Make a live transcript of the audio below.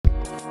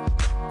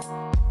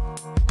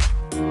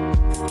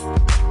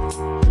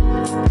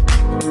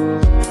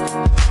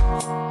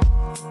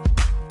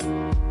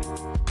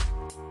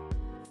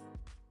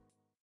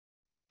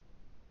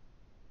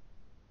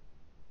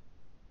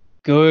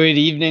Good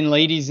evening,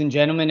 ladies and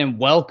gentlemen, and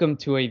welcome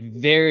to a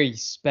very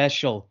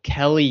special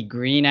Kelly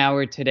Green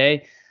Hour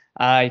today.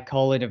 I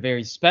call it a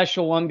very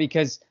special one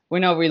because we're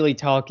not really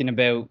talking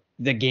about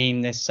the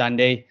game this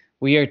Sunday.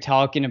 We are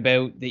talking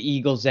about the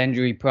Eagles'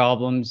 injury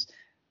problems,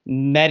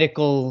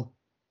 medical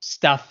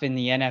stuff in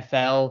the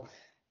NFL,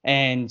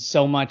 and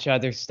so much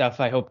other stuff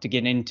I hope to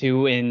get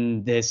into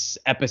in this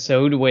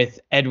episode with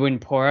Edwin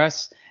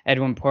Porras.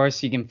 Edwin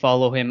Porras, you can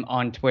follow him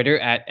on Twitter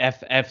at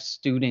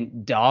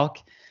FFStudentDoc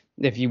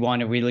if you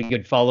want a really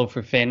good follow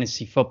for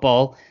fantasy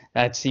football.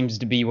 That seems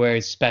to be where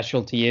his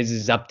specialty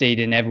is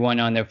updating everyone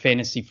on their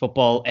fantasy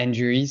football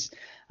injuries.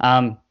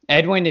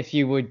 Edwin, if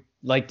you would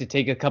like to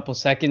take a couple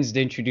seconds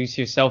to introduce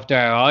yourself to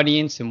our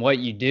audience and what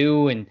you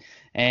do,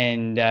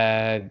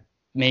 and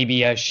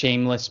maybe a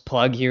shameless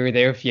plug here or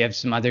there if you have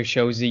some other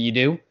shows that you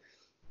do.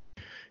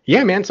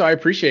 Yeah, man. So I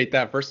appreciate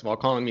that. First of all,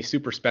 calling me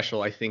super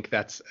special. I think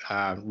that's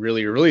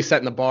really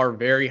setting the bar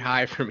very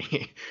high for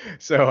me.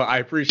 So I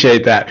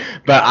appreciate that.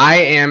 But I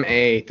am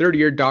a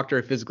third-year doctor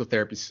of physical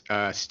therapy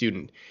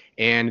student.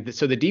 And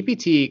so the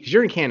DPT, because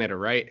you're in Canada,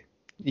 right?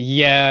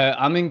 Yeah,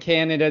 I'm in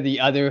Canada.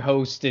 The other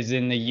host is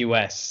in the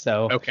US.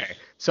 So Okay.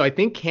 So I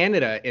think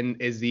Canada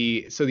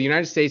so the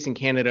United States and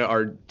Canada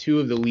are two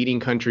of the leading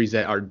countries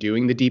that are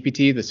doing the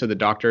DPT, so the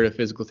doctor of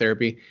physical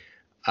therapy.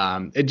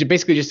 It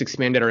basically just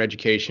expanded our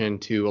education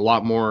to a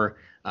lot more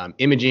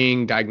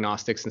imaging,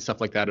 diagnostics, and stuff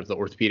like that of the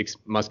orthopedic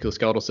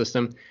musculoskeletal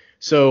system.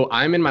 So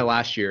I'm in my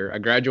last year. I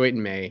graduate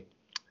in May,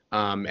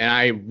 and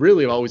I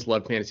really always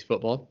loved fantasy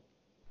football.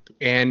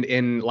 And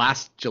in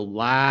last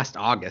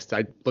August,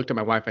 I looked at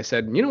my wife. I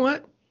said, you know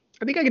what?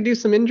 I think I could do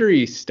some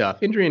injury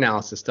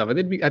analysis stuff. I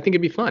think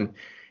it'd be fun.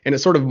 And it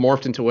sort of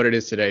morphed into what it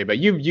is today. But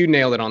you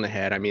nailed it on the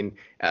head. I mean,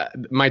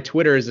 my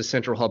Twitter is a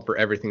central hub for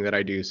everything that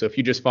I do. So if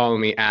you just follow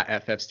me at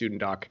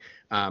FFStudentDoc,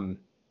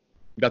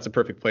 that's a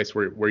perfect place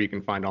where you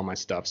can find all my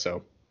stuff.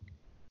 So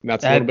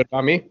that's a little bit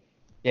about me.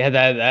 Yeah,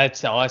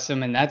 that's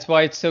awesome. And that's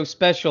why it's so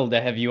special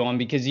to have you on,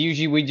 because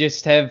usually we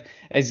just have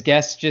as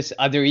guests just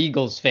other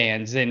Eagles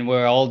fans and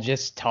we're all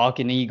just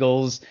talking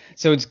Eagles.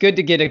 So it's good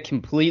to get a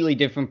completely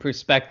different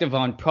perspective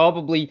on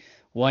probably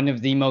one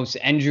of the most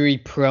injury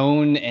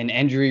prone and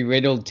injury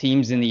riddled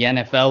teams in the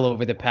NFL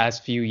over the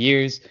past few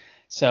years.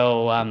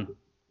 So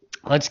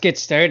let's get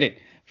started.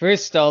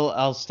 First,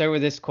 I'll start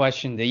with this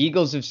question. The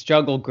Eagles have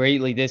struggled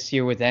greatly this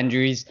year with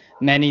injuries,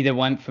 many that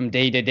went from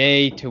day to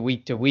day to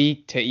week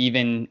to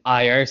even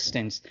IR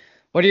stints.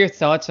 What are your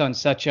thoughts on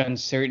such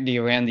uncertainty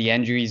around the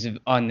injuries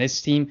on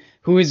this team?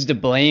 Who is to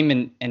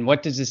blame, and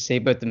what does this say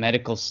about the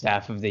medical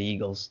staff of the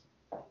Eagles?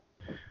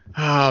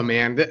 Oh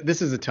man,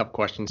 this is a tough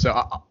question.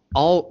 So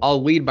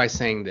I'll lead by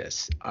saying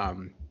this.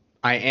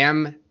 I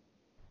am,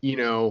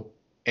 an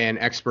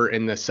expert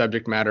in the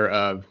subject matter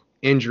of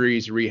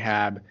injuries,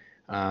 rehab,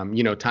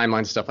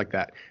 timelines, stuff like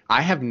that.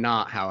 I have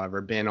not, however,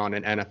 been on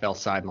an NFL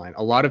sideline.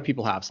 A lot of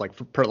people have. So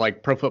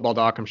like Pro Football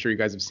Doc, I'm sure you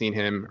guys have seen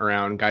him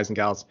around, guys and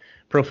gals.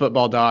 Pro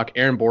Football Doc,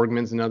 Aaron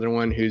Borgman's another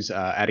one who's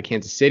out of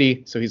Kansas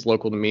City, so he's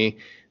local to me.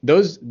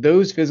 Those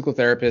physical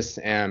therapists,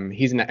 and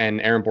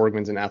Aaron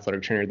Borgman's an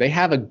athletic trainer. They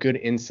have a good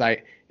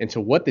insight into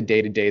what the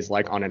day-to-day is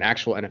like on an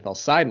actual NFL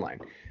sideline,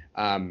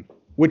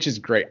 which is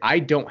great. I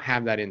don't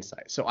have that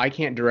insight, so I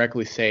can't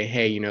directly say,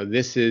 hey,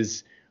 this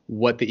is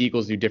what the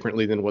Eagles do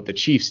differently than what the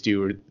Chiefs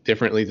do, or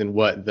differently than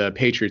what the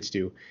Patriots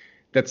do.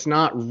 That's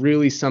not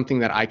really something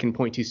that I can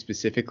point to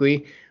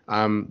specifically.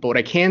 But what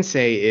I can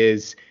say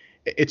is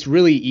it's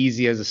really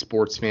easy as a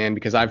sports fan,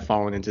 because I've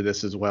fallen into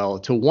this as well,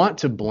 to want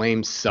to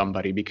blame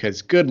somebody,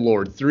 because good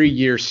Lord, 3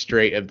 years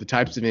straight of the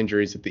types of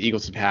injuries that the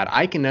Eagles have had,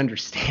 I can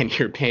understand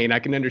your pain. I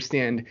can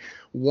understand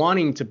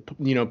wanting to,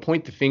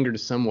 point the finger to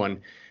someone.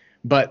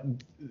 But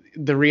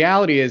the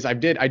reality is I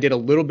did a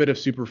little bit of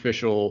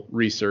superficial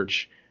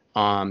research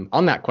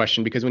on that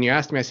question, because when you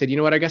asked me, I said, you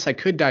know what, I guess I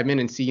could dive in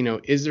and see,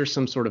 is there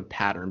some sort of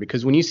pattern?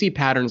 Because when you see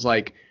patterns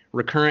like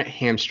recurrent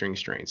hamstring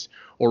strains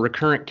or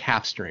recurrent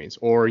calf strains,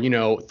 or 3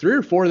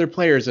 or 4 other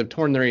players have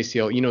torn their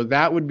ACL,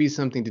 that would be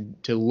something to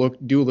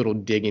do a little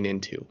digging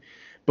into.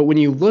 But when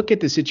you look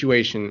at the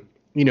situation,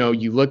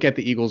 you look at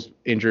the Eagles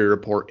injury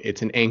report,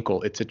 it's an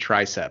ankle, it's a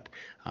tricep.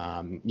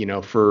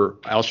 For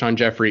Alshon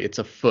Jeffrey, it's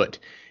a foot,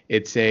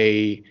 it's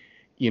a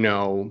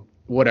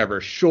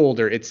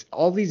shoulder. It's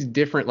all these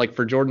different, like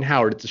for Jordan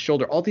Howard, it's a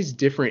shoulder, all these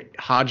different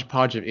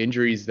hodgepodge of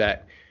injuries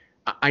that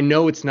I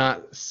know it's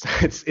not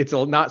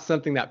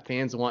something that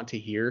fans want to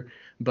hear,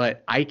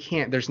 but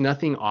there's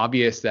nothing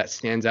obvious that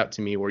stands out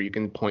to me where you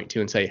can point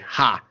to and say,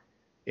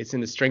 it's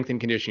in the strength and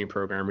conditioning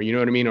program, or you know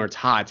what I mean? Or it's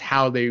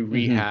how they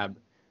rehab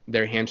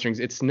their hamstrings.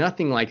 It's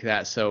nothing like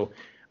that. So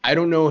I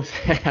don't know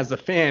if as a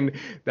fan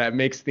that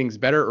makes things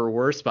better or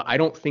worse, but I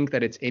don't think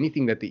that it's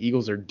anything that the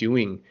Eagles are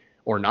doing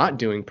or not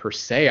doing per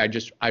se.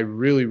 I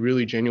really,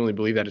 really genuinely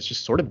believe that it's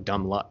just sort of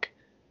dumb luck.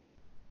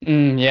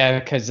 Yeah,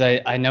 because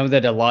I know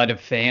that a lot of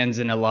fans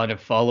and a lot of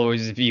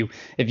followers, if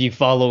you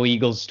follow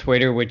Eagles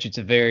Twitter, which it's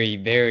a very,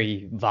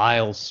 very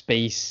vile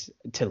space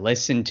to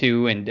listen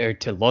to or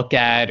to look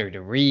at or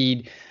to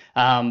read,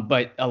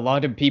 But a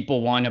lot of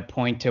people want to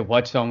point to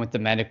what's wrong with the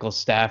medical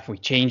staff. We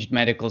changed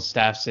medical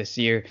staffs this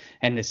year,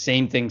 and the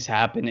same thing's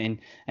happening.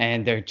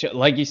 And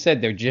like you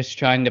said, they're just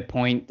trying to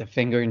point the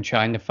finger and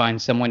trying to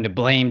find someone to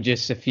blame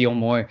just to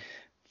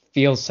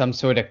feel some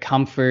sort of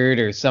comfort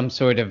or some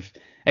sort of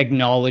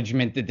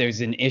acknowledgement that there's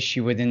an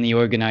issue within the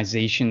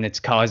organization that's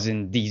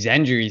causing these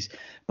injuries.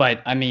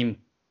 But I mean,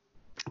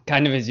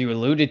 kind of as you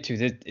alluded to,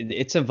 that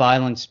it's a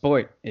violent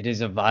sport. It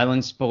is a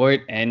violent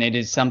sport, and it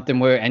is something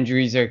where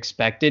injuries are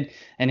expected.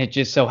 And it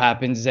just so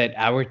happens that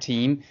our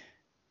team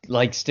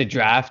likes to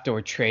draft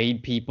or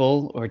trade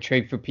people or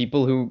trade for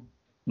people who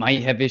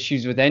might have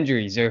issues with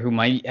injuries or who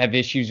might have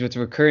issues with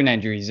recurrent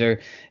injuries, or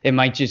it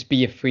might just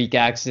be a freak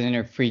accident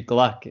or freak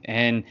luck.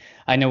 And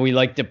I know we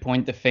like to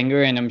point the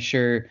finger, and I'm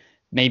sure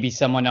maybe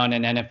someone on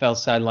an NFL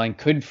sideline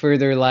could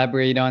further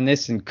elaborate on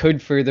this and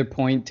could further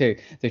point to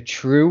the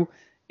true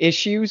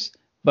issues,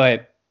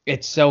 but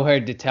it's so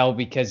hard to tell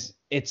because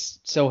it's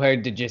so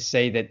hard to just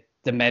say that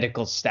the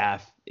medical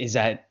staff is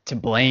to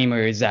blame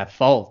or is at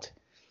fault.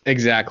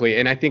 Exactly.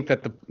 And I think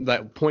that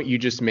that point you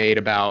just made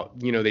about,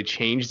 they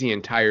changed the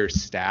entire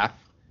staff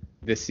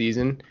this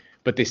season,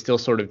 but they still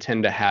sort of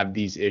tend to have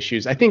these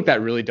issues. I think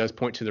that really does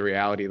point to the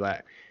reality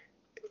that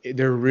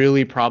there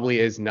really probably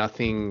is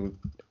nothing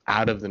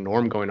out of the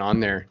norm going on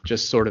there,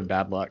 just sort of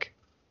bad luck.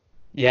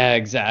 Yeah,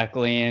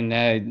 exactly.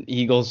 And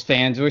Eagles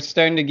fans, we're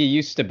starting to get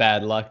used to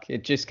bad luck.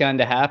 It just kind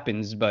of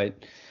happens.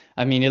 But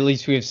I mean, at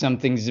least we have some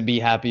things to be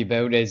happy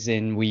about, as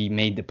in we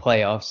made the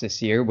playoffs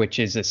this year, which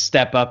is a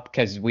step up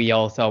because we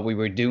all thought we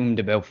were doomed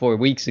about 4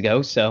 weeks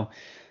ago. So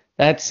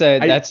that's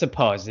a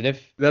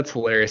positive. That's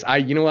hilarious.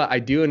 You know what? I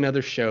do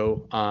another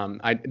show.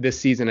 This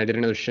season I did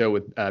another show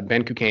with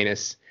Ben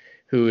Kukanis,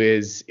 who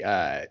is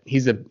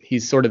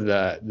he's sort of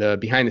the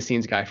behind the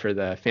scenes guy for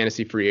the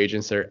fantasy free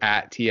agents. They're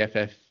at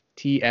TFF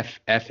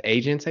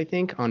agents, I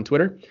think, on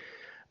Twitter.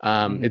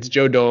 It's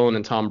Joe Dolan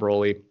and Tom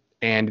Broly,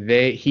 and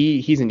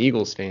he's an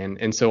Eagles fan.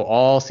 And so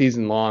all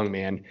season long,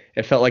 man,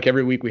 it felt like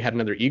every week we had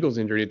another Eagles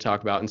injury to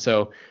talk about. And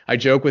so I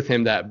joke with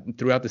him that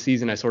throughout the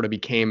season, I sort of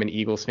became an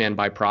Eagles fan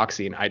by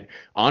proxy. And I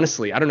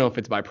don't know if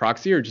it's by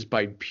proxy or just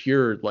by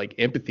pure like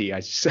empathy.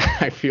 I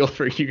feel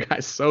for you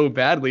guys so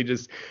badly.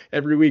 Just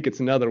every week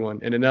it's another one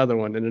and another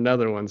one and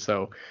another one.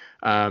 So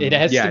it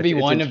has to be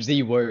one of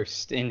the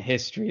worst in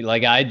history.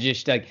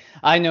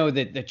 I know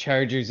that the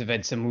Chargers have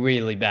had some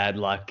really bad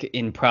luck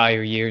in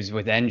prior years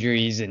with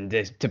injuries, and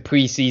the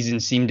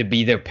preseason seemed to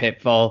be their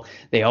pitfall.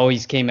 They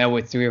always came out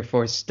with 3 or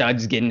 4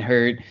 studs getting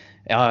hurt,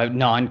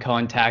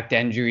 non-contact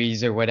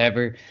injuries or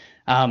whatever.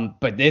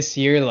 But this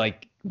year,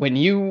 like when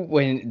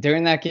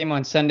during that game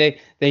on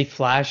Sunday, they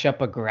flash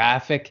up a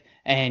graphic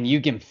and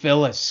you can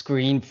fill a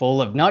screen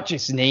full of not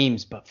just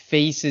names, but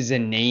faces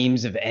and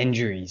names of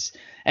injuries.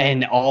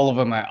 And all of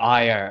them are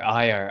IR.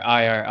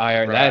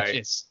 Right. That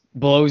just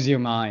blows your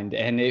mind.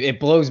 And it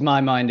blows my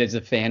mind as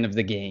a fan of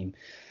the game.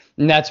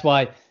 And that's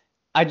why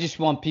I just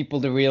want people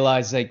to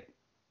realize, like,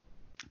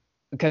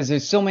 because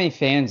there's so many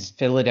fans,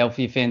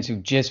 Philadelphia fans, who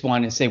just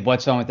want to say,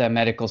 what's wrong with that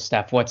medical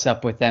staff? What's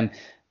up with them?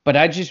 But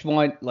I just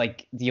want,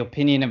 like, the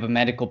opinion of a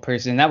medical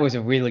person. That was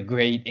a really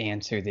great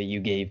answer that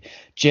you gave,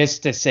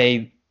 just to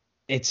say,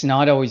 it's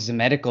not always the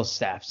medical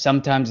staff.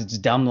 Sometimes it's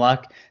dumb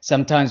luck.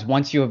 Sometimes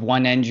once you have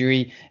one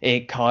injury,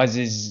 it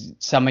causes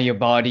some of your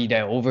body to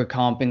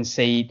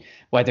overcompensate,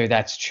 whether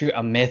that's true,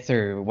 a myth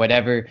or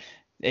whatever.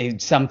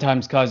 It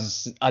sometimes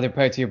causes other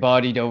parts of your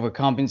body to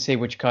overcompensate,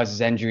 which causes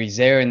injuries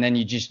there, and then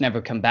you just never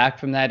come back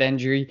from that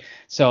injury.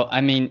 So, I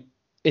mean,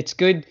 it's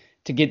good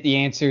to get the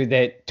answer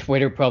that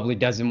Twitter probably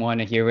doesn't want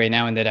to hear right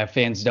now and that our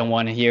fans don't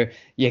want to hear.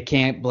 You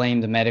can't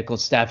blame the medical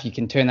staff. You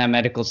can turn that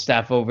medical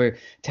staff over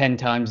 10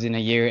 times in a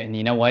year, and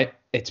you know what?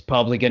 It's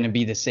probably going to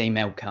be the same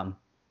outcome.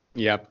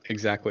 Yep,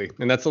 exactly.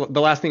 And that's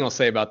the last thing I'll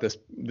say about this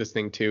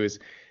thing too is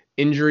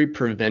injury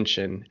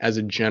prevention as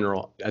a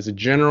general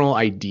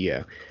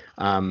idea.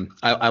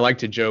 I like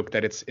to joke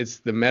that it's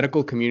the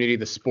medical community,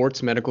 the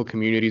sports medical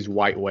community's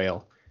white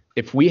whale.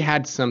 If we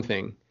had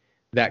something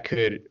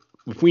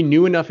if we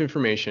knew enough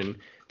information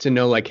to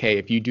know, like, hey,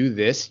 if you do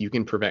this, you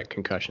can prevent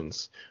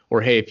concussions, or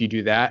hey, if you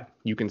do that,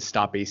 you can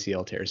stop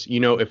ACL tears.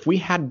 If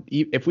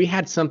we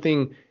had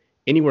something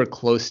anywhere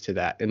close to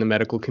that in the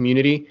medical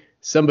community,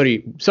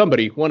 somebody,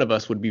 one of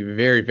us would be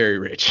very, very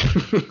rich,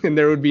 and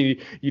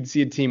you'd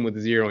see a team with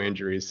 0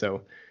 injuries.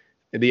 So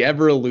the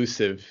ever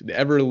elusive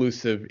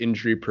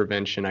injury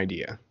prevention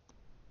idea.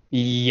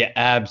 Yeah,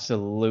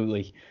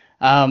 absolutely.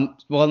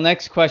 Well,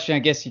 next question, I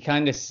guess you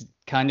kind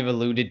of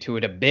alluded to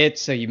it a bit,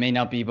 so you may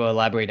not be able to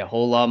elaborate a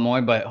whole lot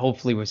more, but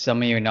hopefully with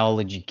some of your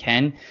knowledge you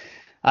can.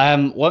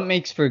 What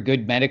makes for a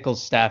good medical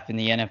staff in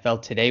the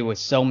NFL today with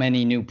so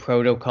many new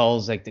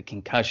protocols, like the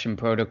concussion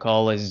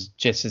protocol is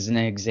just as an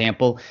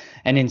example,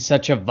 and in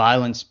such a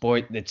violent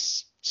sport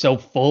that's so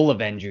full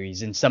of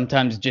injuries and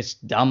sometimes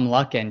just dumb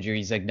luck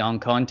injuries, like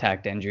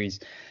non-contact injuries?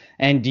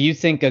 And do you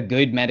think a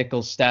good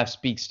medical staff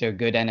speaks to a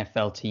good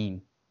NFL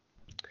team?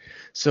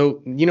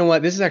 So, you know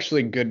what? This is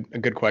actually a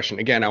good question.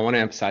 Again, I want to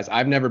emphasize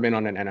I've never been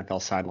on an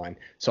NFL sideline,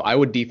 so I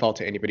would default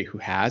to anybody who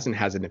has and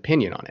has an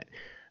opinion on it.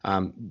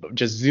 But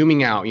just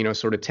zooming out,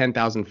 sort of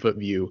 10,000 foot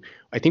view,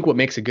 I think what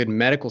makes a good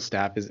medical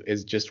staff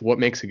is just what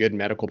makes a good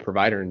medical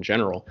provider in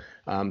general.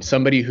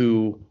 Somebody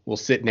who will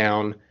sit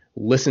down,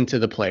 listen to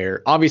the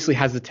player, obviously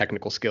has the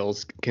technical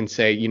skills, can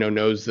say,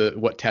 knows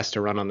what test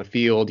to run on the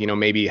field,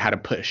 maybe how to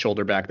put a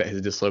shoulder back that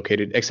has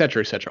dislocated, et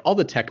cetera, all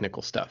the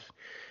technical stuff.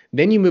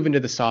 Then you move into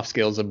the soft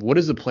skills of what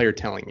is the player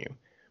telling you?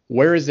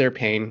 Where is their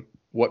pain?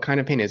 What kind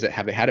of pain is it?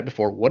 Have they had it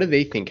before? What do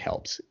they think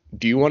helps?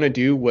 Do you want to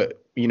do what,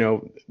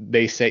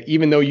 they say,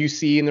 even though you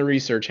see in the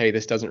research, hey,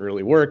 this doesn't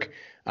really work,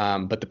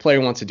 but the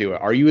player wants to do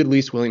it. Are you at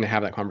least willing to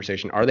have that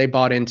conversation? Are they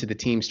bought into the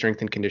team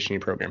strength and conditioning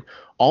program?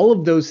 All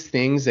of those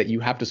things that you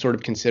have to sort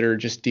of consider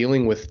just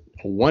dealing with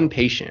one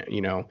patient,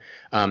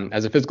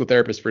 as a physical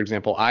therapist, for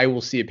example, I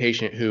will see a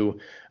patient who,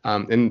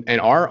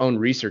 and our own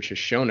research has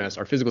shown us,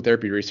 our physical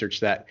therapy research,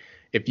 that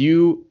if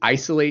you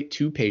isolate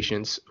two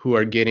patients who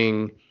are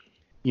getting,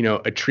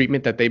 a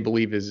treatment that they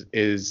believe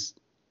is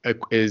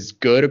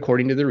good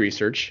according to the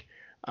research,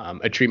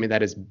 a treatment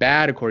that is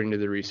bad according to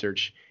the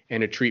research,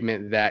 and a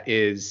treatment that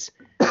is,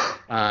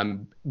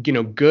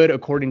 good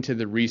according to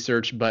the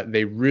research, but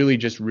they really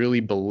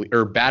believe,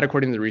 or bad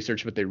according to the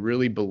research, but they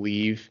really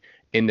believe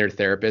in their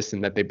therapist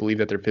and that they believe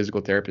that their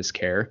physical therapists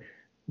care.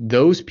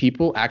 Those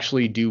people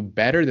actually do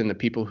better than the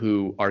people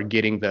who are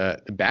getting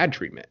the bad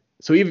treatment.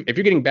 So even if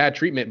you're getting bad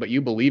treatment, but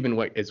you believe in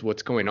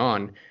what's going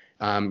on,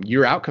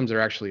 your outcomes are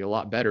actually a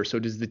lot better. So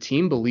does the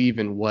team believe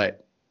in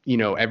what,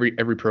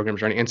 every program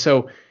is running? And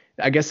so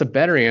I guess a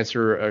better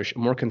answer, a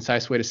more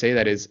concise way to say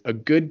that is a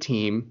good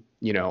team,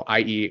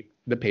 i.e.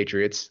 the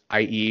Patriots,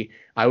 i.e.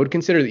 I would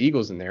consider the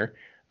Eagles in there.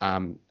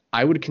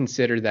 I would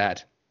consider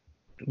that,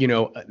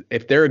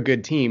 if they're a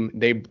good team,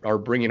 they are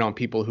bringing on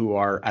people who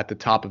are at the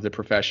top of the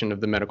profession,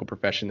 of the medical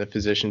profession, the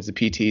physicians, the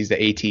PTs,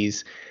 the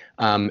ATs,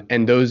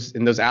 and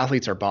those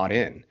athletes are bought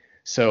in.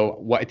 So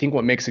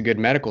what makes a good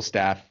medical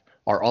staff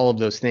are all of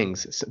those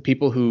things. So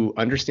people who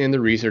understand the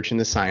research and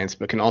the science,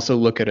 but can also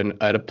look at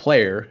a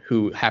player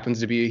who happens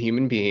to be a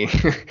human being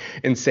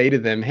and say to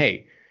them,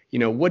 hey,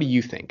 what do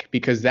you think?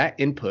 Because that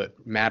input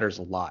matters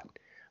a lot.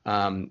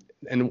 And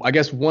I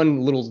guess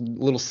one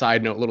little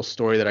side note, little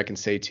story that I can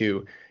say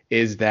too,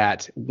 is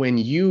that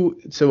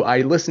so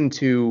I listened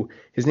to,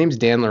 his name's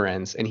Dan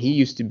Lorenz, and he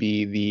used to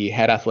be the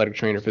head athletic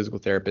trainer, physical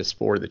therapist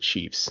for the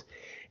Chiefs.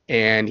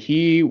 And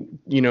he,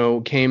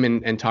 came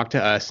and talked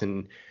to us,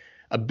 and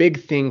a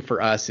big thing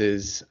for us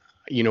is,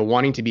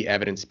 wanting to be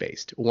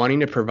evidence-based, wanting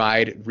to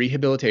provide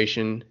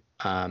rehabilitation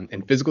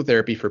and physical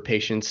therapy for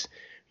patients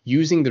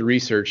using the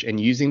research and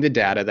using the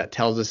data that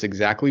tells us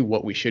exactly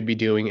what we should be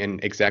doing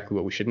and exactly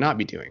what we should not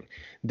be doing.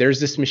 There's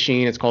this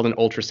machine, it's called an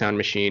ultrasound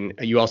machine.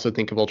 You also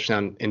think of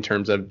ultrasound in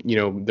terms of,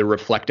 the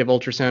reflective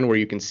ultrasound where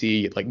you can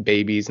see like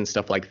babies and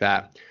stuff like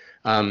that.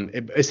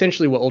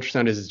 Essentially what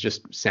ultrasound is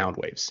just sound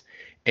waves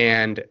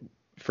and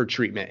for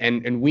treatment.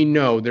 And we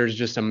know there's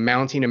just a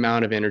mounting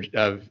amount of energy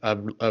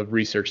of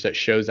research that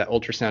shows that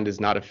ultrasound is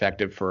not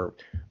effective for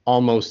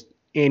almost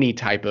any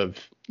type of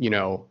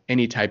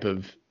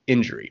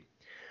injury.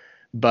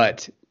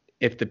 But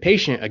if the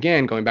patient,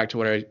 again, going back to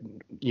what I,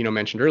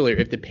 mentioned earlier,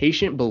 if the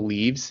patient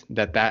believes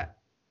that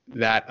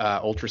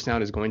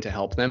ultrasound is going to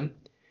help them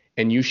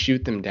and you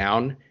shoot them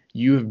down,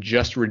 you have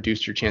just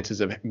reduced your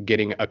chances of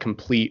getting a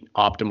complete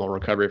optimal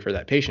recovery for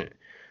that patient.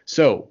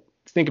 So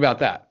think about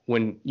that.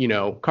 When,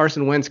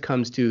 Carson Wentz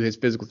comes to his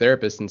physical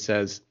therapist and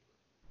says,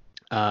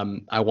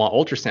 I want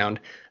ultrasound,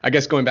 I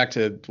guess going back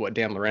to what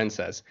Dan Lorenz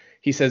says,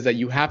 he says that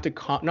you have to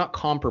not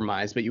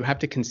compromise, but you have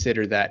to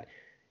consider that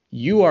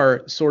you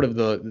are sort of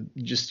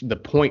the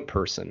point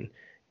person.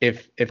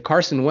 If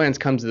Carson Wentz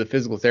comes to the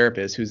physical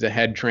therapist, who's the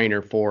head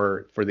trainer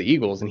for the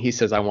Eagles, and he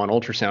says, I want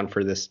ultrasound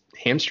for this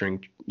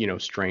hamstring,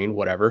 strain,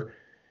 whatever,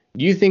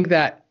 do you think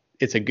that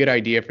it's a good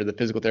idea for the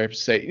physical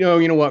therapist to say,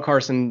 you know what,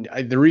 Carson,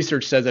 the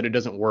research says that it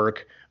doesn't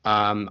work.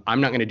 I'm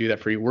not going to do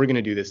that for you. We're going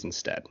to do this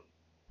instead.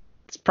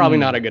 It's probably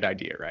not a good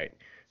idea, right?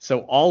 So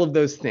all of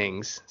those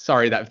things,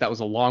 sorry if that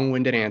was a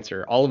long-winded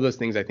answer, all of those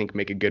things I think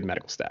make a good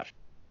medical staff.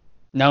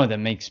 No, that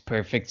makes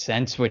perfect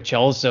sense, which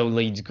also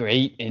leads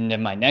great into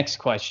my next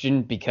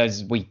question,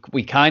 because we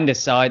kind of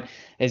saw it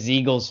as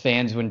Eagles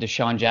fans when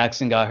Deshaun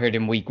Jackson got hurt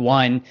in week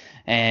 1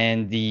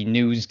 and the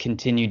news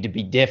continued to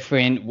be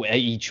different.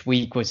 Each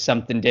week was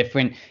something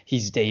different.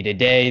 He's day to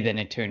day, then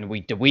it turned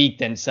week to week,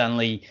 then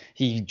suddenly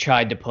he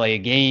tried to play a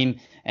game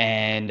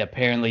and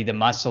apparently the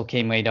muscle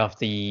came right off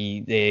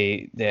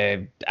the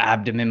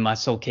abdomen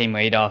muscle came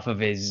right off of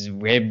his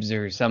ribs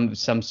or some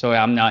sort.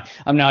 I'm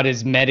not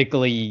as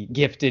medically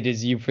gifted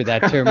as you for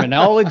that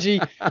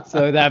terminology,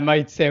 so that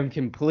might sound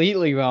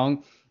completely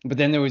wrong. But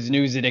then there was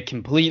news that it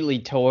completely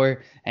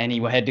tore and he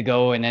had to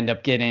go and end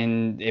up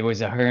getting, it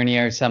was a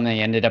hernia or something.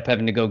 He ended up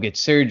having to go get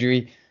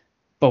surgery.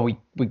 But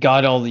we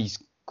got all these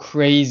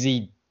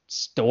crazy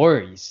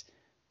stories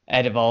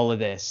out of all of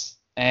this.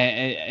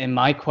 And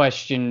my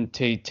question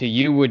to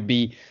you would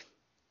be,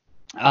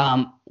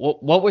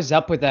 What was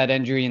up with that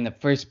injury in the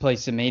first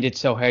place that made it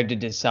so hard to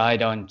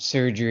decide on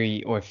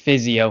surgery or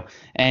physio?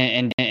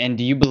 And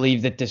do you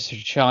believe that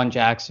Deshaun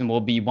Jackson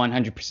will be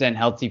 100%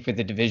 healthy for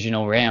the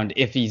divisional round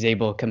if he's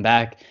able to come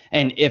back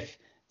and if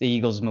the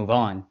Eagles move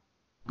on?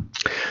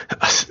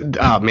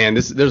 Oh man,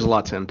 there's a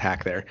lot to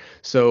unpack there.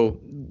 So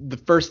the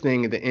first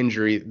thing, the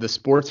injury, the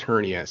sports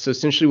hernia. So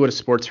essentially, what a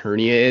sports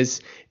hernia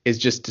is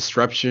just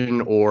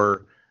disruption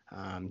or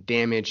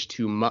damage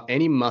to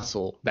any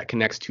muscle that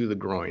connects to the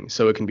groin.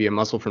 So it can be a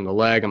muscle from the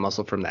leg, a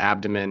muscle from the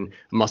abdomen,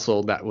 a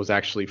muscle that was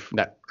actually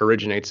that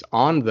originates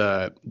on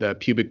the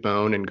pubic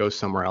bone and goes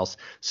somewhere else.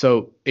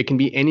 So it can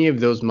be any of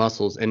those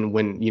muscles, and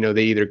when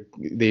they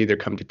either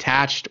come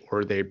detached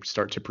or they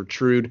start to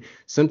protrude,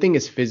 something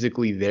is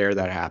physically there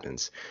that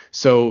happens.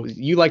 So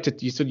you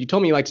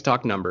told me you like to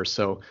talk numbers.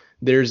 So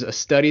there's a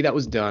study that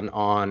was done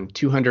on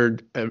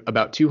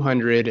about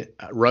 200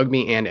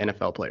 rugby and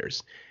NFL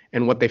players.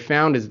 And what they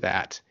found is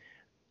that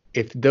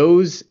if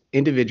those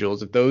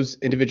individuals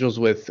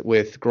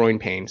with groin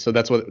pain, so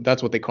that's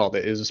what they called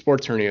it. It was a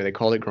sports hernia. They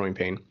called it groin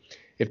pain.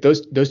 If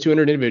those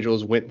 200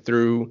 individuals went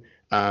through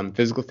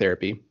physical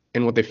therapy,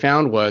 and what they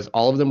found was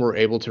all of them were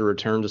able to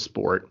return to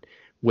sport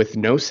with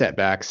no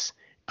setbacks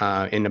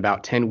in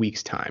about 10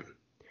 weeks time.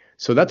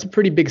 So that's a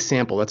pretty big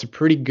sample. That's a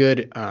pretty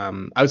good, I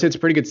would say it's a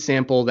pretty good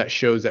sample that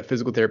shows that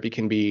physical therapy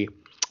can be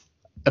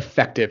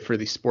effective for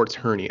these sports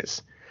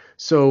hernias.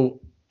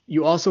 So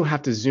you also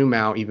have to zoom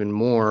out even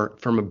more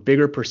from a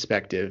bigger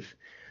perspective.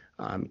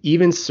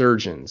 Even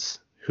surgeons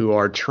who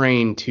are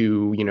trained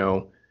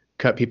to,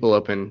 cut people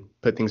open,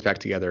 put things back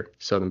together,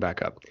 sew them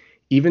back up.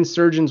 Even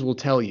surgeons will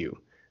tell you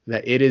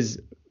that it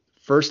is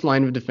first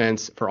line of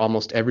defense for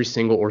almost every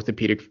single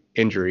orthopedic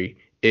injury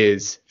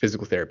is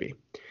physical therapy.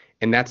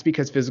 And that's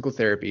because physical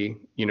therapy,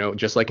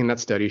 just like in that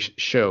study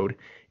showed,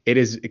 it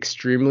is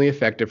extremely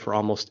effective for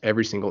almost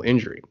every single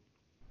injury.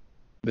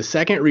 The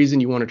second reason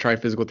you want to try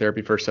physical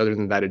therapy first, other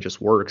than that it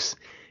just works,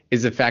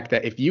 is the fact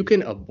that if you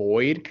can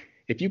avoid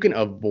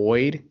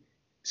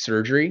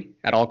surgery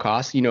at all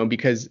costs,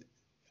 because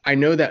I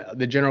know that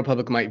the general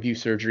public might view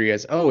surgery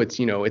as,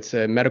 it's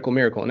a medical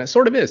miracle, and it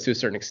sort of is to a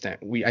certain extent.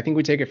 I think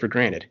we take it for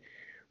granted,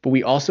 but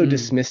we also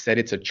dismiss that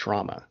it's a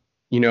trauma.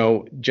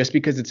 Just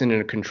because it's in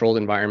a controlled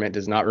environment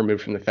does not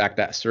remove from the fact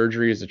that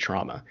surgery is a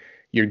trauma.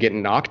 You're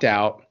getting knocked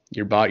out.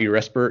 Your body, your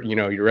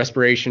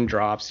respiration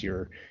drops,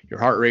 your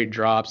heart rate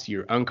drops,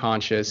 you're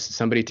unconscious.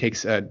 Somebody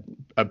takes a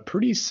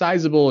pretty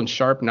sizable and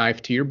sharp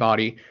knife to your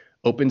body,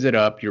 opens it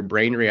up, your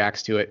brain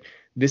reacts to it.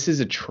 This is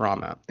a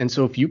trauma. And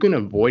so if you can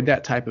avoid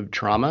that type of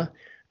trauma,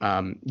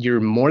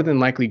 you're more than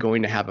likely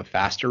going to have a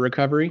faster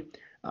recovery,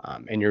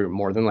 and you're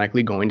more than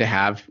likely going to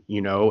have,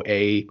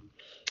 I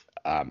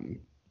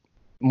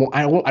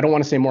don't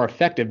want to say more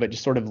effective, but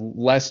just sort of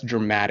less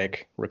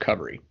dramatic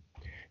recovery.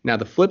 Now,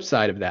 the flip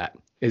side of that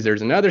is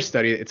there's another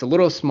study. It's a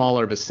little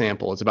smaller of a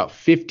sample. It's about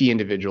 50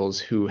 individuals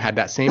who had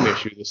that same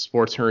issue, the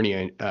sports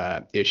hernia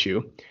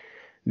issue.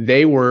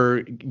 They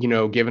were,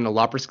 given a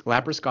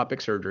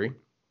laparoscopic surgery,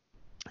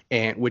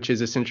 and which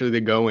is essentially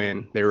they go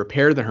in, they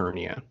repair the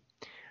hernia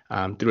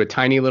through a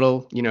tiny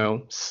little,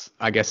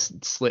 I guess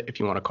slit, if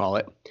you want to call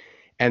it,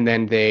 and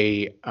then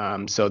they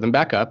sew them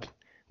back up.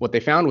 What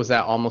they found was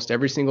that almost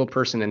every single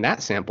person in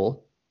that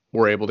sample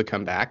were able to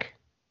come back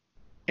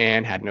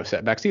and had no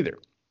setbacks either.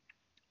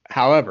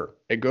 However,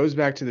 it goes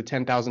back to the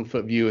 10,000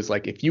 foot view. Is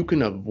like, if you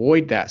can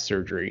avoid that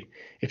surgery,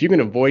 if you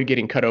can avoid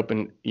getting cut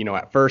open,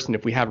 at first, and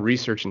if we have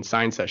research and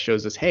science that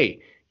shows us,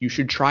 hey, you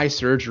should try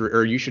surgery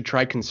or you should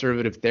try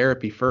conservative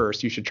therapy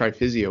first, you should try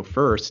physio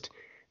first,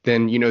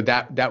 then,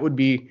 that would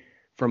be,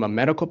 from a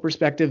medical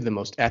perspective, the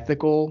most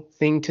ethical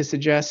thing to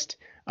suggest,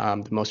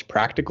 the most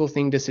practical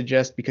thing to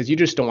suggest, because you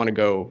just don't want to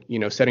go,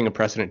 setting a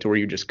precedent to where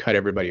you just cut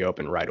everybody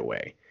open right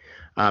away.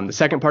 The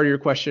second part of your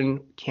question,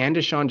 can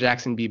Deshaun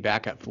Jackson be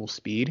back at full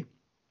speed?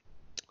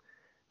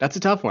 That's a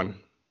tough one.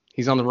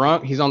 He's on the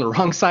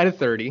wrong side of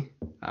 30.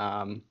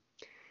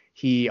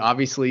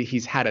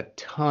 He's had a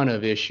ton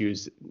of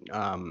issues,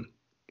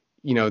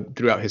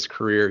 throughout his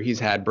career. He's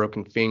had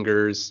broken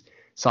fingers,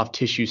 soft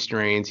tissue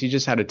strains. He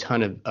just had a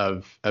ton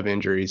of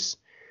injuries.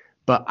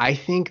 But I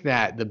think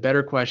that the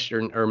better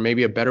question, or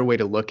maybe a better way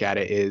to look at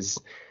it, is,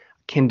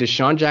 can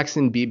Deshaun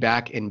Jackson be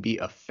back and be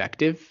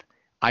effective?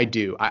 I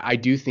do. I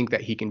do think that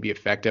he can be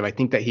effective. I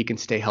think that he can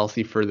stay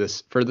healthy for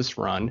this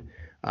run.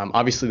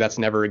 Obviously, that's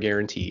never a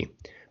guarantee.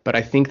 But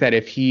I think that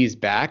if he's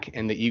back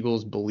and the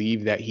Eagles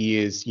believe that he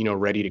is,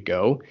 ready to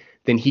go,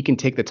 then he can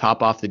take the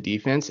top off the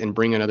defense and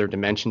bring another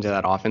dimension to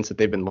that offense that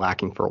they've been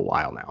lacking for a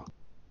while now.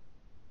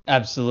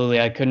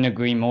 Absolutely. I couldn't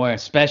agree more,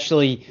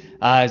 especially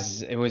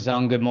as it was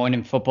on Good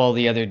Morning Football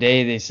the other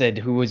day. They said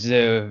who was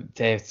the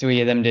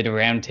three of them did a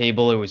round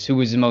table. It was who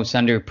was the most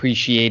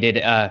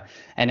underappreciated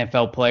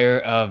NFL player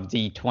of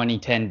the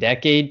 2010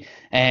 decade.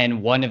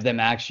 And one of them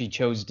actually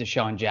chose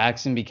Deshaun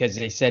Jackson because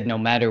they said no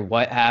matter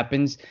what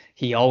happens,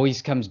 he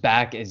always comes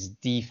back as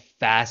the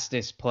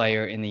fastest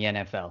player in the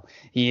NFL.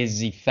 He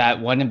is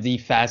one of the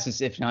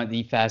fastest, if not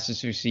the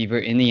fastest receiver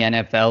in the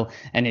NFL.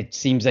 And it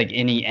seems like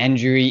any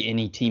injury,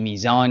 any team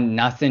he's on,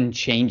 nothing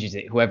changes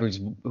it.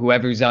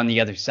 Whoever's on the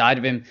other side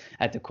of him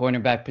at the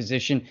cornerback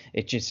position,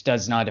 it just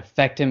does not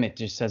affect him. It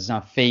just does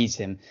not phase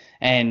him.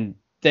 And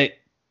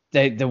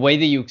the way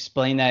that you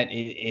explain that,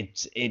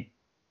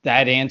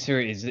 that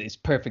answer is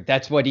perfect.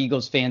 That's what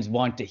Eagles fans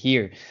want to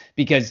hear,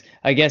 because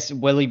I guess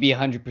will he be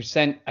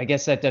 100%? I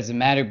guess that doesn't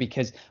matter,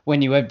 because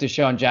when you have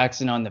Deshaun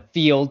Jackson on the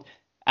field,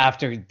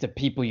 after the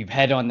people you've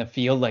had on the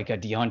field, like a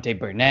Deontay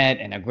Burnett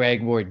and a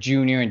Greg Ward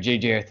Jr. and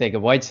J.J.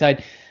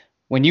 Arcega-Whiteside,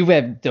 when you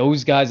have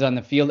those guys on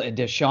the field,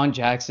 Deshaun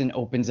Jackson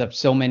opens up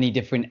so many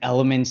different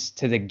elements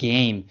to the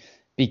game,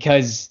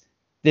 because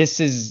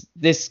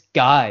this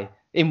guy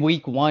in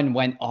week 1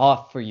 went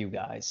off for you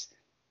guys.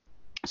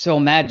 So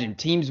imagine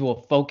teams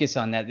will focus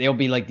on that. They'll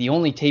be like, the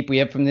only tape we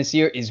have from this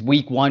year is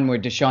week 1 where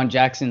Deshaun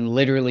Jackson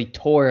literally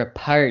tore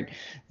apart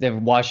the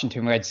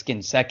Washington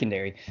Redskins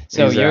secondary.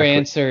 So exactly. Your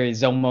answer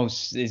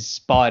is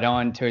spot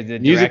on to the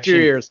music direction. To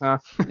your ears, huh?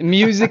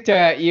 Music to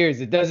our ears.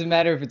 It doesn't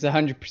matter if it's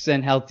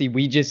 100% healthy.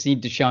 We just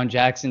need Deshaun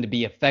Jackson to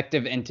be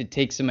effective and to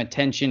take some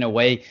attention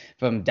away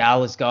from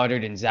Dallas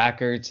Goedert and Zach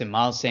Ertz and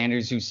Miles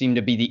Sanders, who seem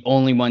to be the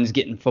only ones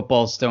getting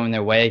footballs thrown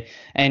their way,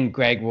 and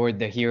Greg Ward,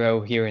 the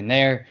hero here and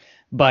there.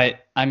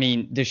 But, I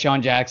mean,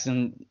 Deshaun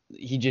Jackson,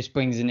 he just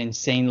brings an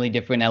insanely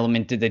different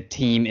element to the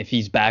team if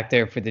he's back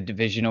there for the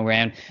divisional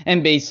round.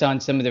 And based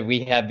on some of the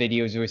rehab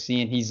videos we're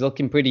seeing, he's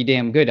looking pretty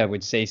damn good, I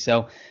would say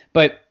so.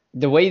 But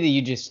the way that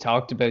you just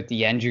talked about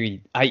the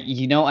injury,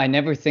 I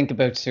never think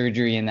about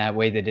surgery in that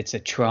way, that it's a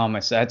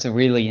trauma. So that's a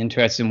really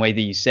interesting way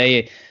that you say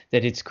it,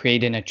 that it's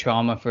creating a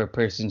trauma for a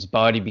person's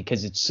body,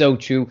 because it's so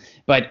true.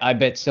 But I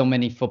bet so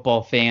many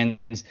football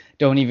fans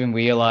don't even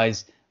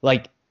realize,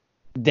 like,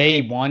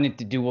 they wanted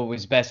to do what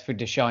was best for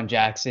Deshaun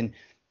Jackson.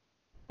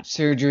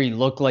 Surgery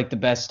looked like the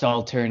best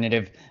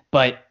alternative,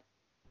 but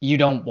you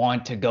don't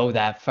want to go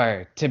that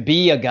far. To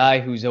be a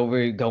guy who's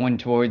going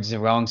towards the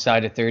wrong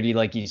side of 30,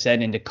 like you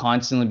said, and to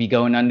constantly be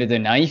going under the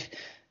knife,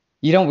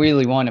 you don't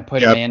really want to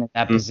put a man in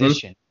that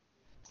position.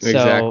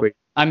 Exactly. So,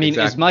 I mean,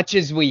 as much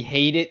as we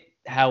hate it,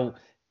 how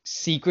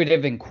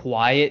secretive and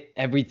quiet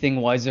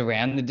everything was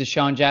around the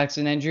Deshaun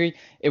Jackson injury,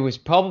 it was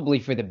probably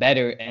for the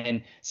better.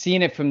 And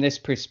seeing it from this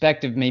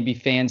perspective, maybe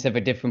fans have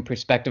a different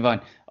perspective on,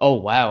 oh,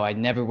 wow, I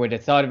never would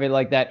have thought of it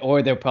like that.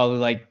 Or they're probably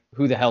like,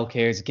 who the hell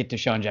cares? Get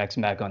Deshaun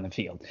Jackson back on the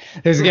field.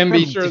 There's going to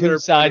be two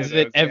sides of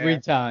it every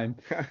time.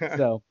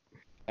 So,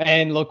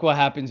 and look what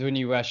happens when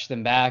you rush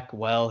them back.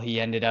 Well,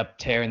 he ended up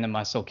tearing the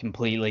muscle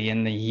completely,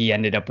 and he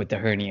ended up with the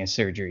hernia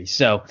surgery.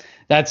 So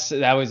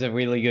that was a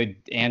really good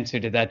answer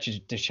to that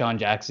Deshaun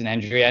Jackson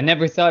injury. I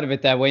never thought of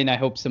it that way, and I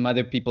hope some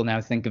other people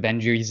now think of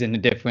injuries in a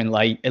different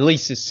light, at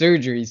least the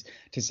surgeries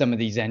to some of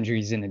these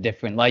injuries in a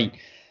different light.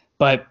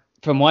 But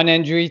from one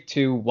injury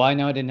to why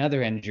not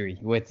another injury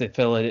with the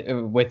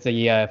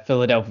Philadelphia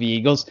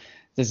Eagles,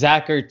 the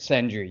Zach Ertz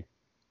injury.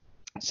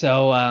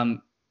 So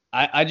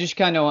I just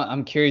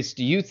I'm curious,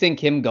 do you think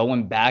him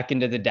going back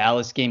into the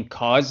Dallas game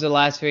caused the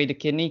lacerated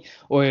kidney,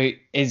 or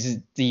is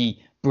the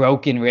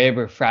broken rib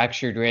or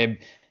fractured rib,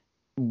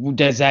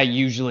 does that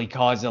usually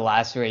cause a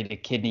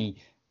lacerated kidney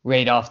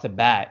right off the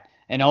bat?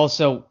 And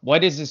also,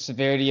 what is the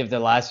severity of the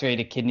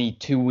lacerated kidney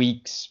 2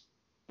 weeks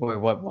or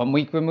 1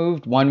 week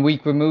removed? 1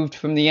 week removed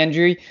from the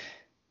injury?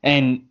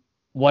 And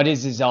what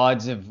is his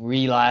odds of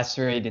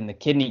relacerating the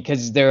kidney?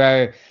 Because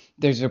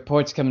there's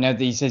reports coming out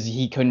that he says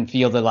he couldn't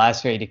feel the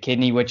lacerated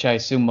kidney, which I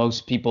assume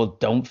most people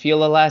don't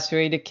feel a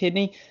lacerated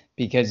kidney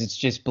because it's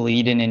just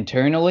bleeding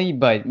internally,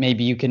 but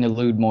maybe you can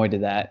allude more to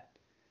that.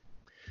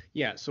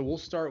 Yeah, so we'll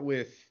start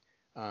with,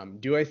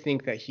 do I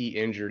think that he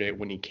injured it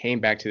when he came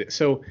back to it?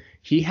 So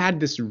he had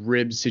this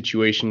rib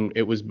situation.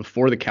 It was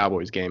before the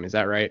Cowboys game. Is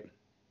that right?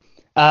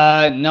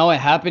 No, it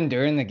happened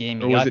during the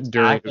game. Or was it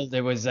during?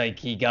 There was like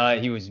he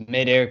was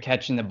midair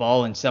catching the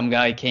ball, and some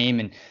guy came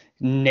and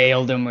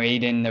nailed him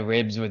right in the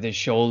ribs with his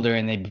shoulder,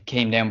 and they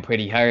came down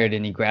pretty hard,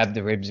 and he grabbed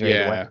the ribs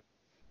right away.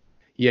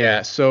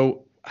 Yeah.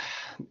 So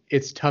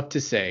it's tough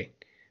to say.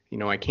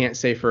 I can't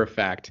say for a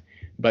fact,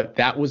 but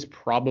that was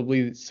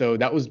probably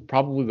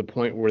the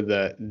point where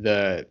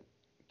the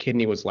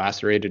kidney was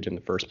lacerated in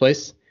the first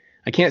place.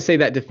 I can't say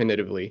that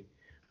definitively,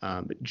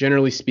 but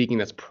generally speaking,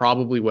 that's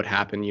probably what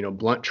happened.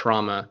 Blunt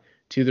trauma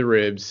to the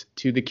ribs,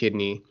 to the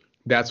kidney.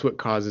 That's what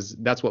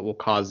will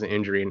cause the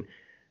injury. And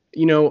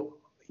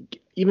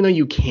even though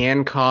you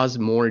can cause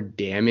more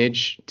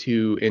damage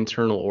to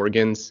internal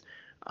organs,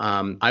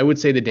 I would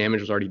say the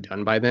damage was already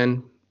done by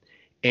then.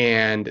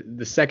 And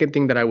the second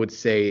thing that I would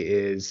say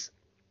is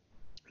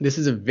this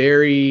is a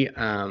very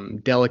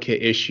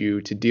delicate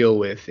issue to deal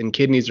with, and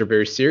kidneys are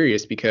very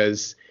serious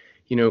because,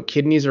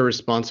 kidneys are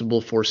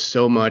responsible for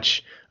so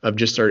much of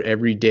just our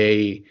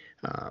everyday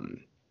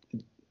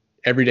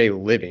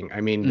living.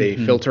 I mean, they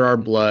filter our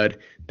blood,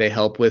 they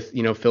help with,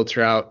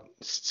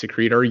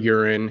 secrete our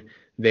urine.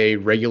 They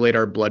regulate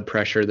our blood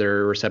pressure. There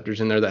are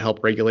receptors in there that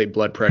help regulate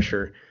blood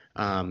pressure.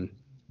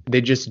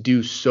 They just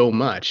do so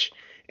much.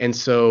 And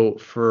so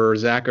for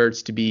Zach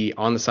Ertz to be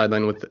on the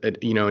sideline with an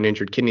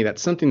injured kidney,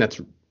 that's something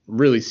that's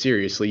really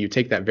seriously. You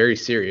take that very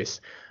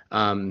serious.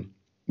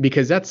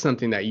 Because that's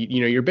something that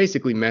you're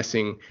basically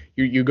messing.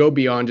 You go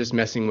beyond just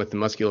messing with the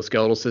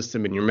musculoskeletal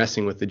system, and you're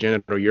messing with the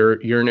genital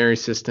urinary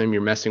system.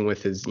 You're messing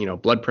with his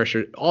blood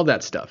pressure, all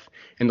that stuff.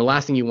 And the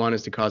last thing you want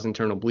is to cause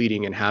internal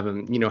bleeding and have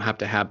him have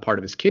to have part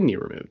of his kidney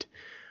removed.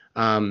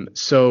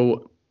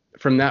 So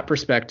from that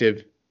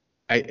perspective,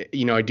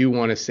 I do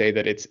want to say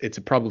that it's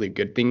probably a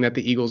good thing that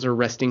the Eagles are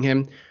resting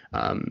him.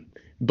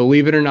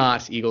 Believe it or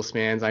not, Eagles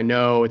fans, I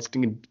know it's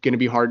going to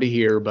be hard to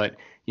hear, but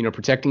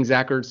protecting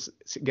Zach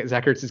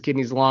Ertz's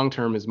kidneys long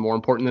term is more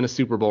important than a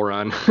Super Bowl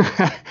run,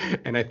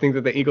 and I think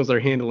that the Eagles are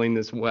handling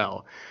this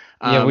well.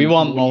 Yeah, we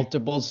want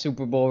multiple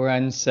Super Bowl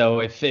runs.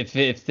 So if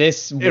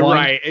this one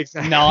right,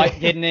 exactly. not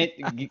getting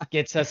it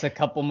gets us a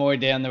couple more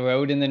down the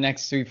road in the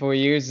next 3-4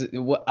 years,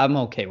 I'm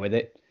okay with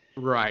it.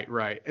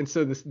 Right. And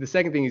so the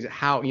second thing is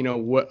how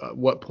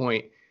what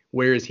point,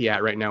 where is he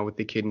at right now with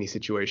the kidney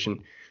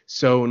situation?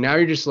 So now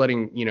you're just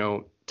letting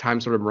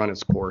time sort of run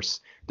its course.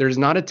 There's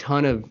not a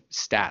ton of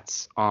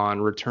stats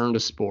on return to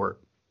sport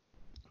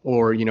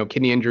or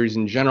kidney injuries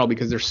in general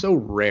because they're so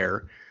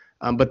rare.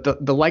 But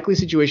the likely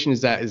situation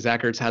is that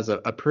Zach Ertz has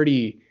a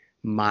pretty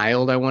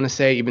mild, I want to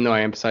say, even though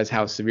I emphasize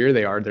how severe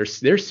they are.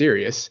 They're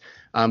serious.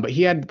 But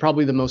he had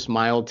probably the most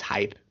mild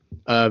type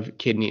of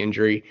kidney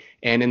injury.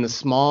 And in the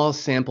small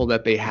sample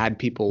that they had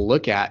people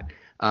look at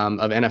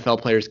of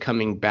NFL players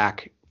coming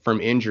back from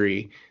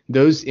injury,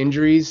 those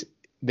injuries,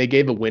 they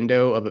gave a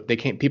window of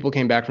people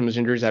came back from those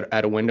injuries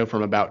at a window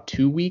from about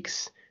 2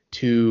 weeks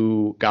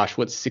to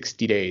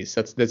 60 days.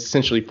 That's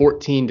essentially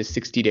 14 to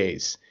 60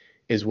 days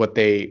is what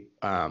they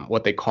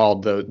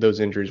called those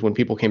injuries when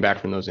people came back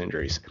from those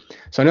injuries.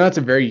 So I know it's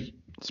a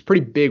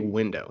pretty big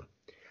window.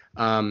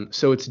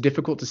 So it's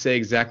difficult to say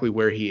exactly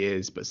where he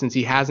is, but since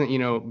he hasn't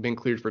been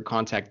cleared for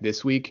contact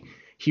this week,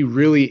 he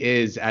really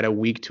is at a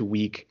week to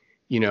week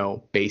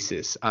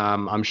basis.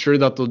 I'm sure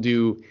that they'll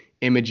do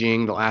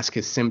imaging. They'll ask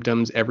his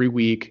symptoms every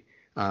week.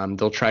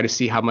 They'll try to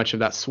see how much of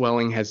that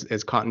swelling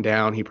has gotten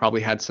down. He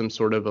probably had some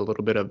sort of a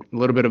little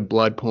bit of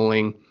blood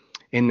pooling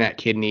in that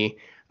kidney.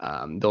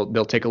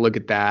 They'll take a look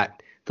at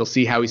that. They'll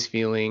see how he's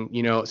feeling.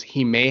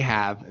 He may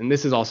have, and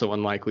this is also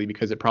unlikely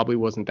because it probably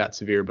wasn't that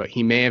severe, but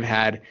he may have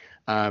had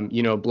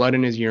blood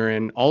in his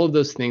urine, all of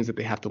those things that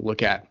they have to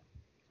look at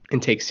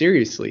and take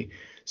seriously.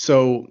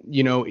 So,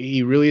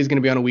 he really is going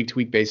to be on a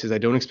week-to-week basis. I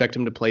don't expect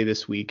him to play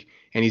this week,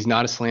 and he's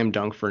not a slam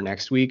dunk for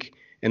next week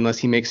unless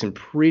he makes some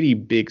pretty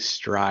big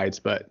strides.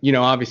 But,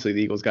 obviously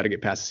the Eagles got to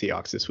get past the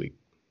Seahawks this week.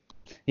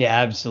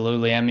 Yeah,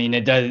 absolutely. I mean,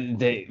 it does.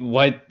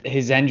 What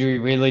his injury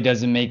really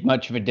doesn't make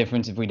much of a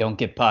difference if we don't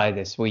get by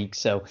this week.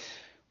 So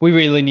we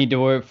really need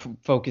to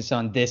focus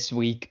on this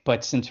week.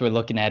 But since we're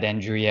looking at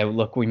injury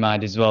outlook, we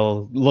might as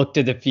well look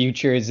to the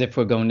future as if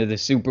we're going to the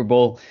Super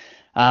Bowl.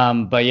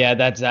 But yeah,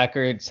 that Zach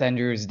Ertz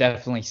injury is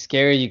definitely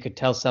scary. You could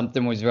tell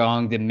something was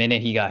wrong the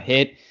minute he got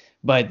hit,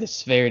 but the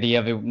severity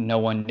of it, no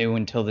one knew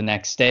until the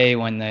next day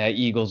when the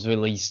Eagles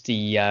released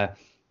the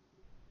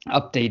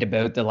update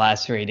about the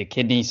lacerated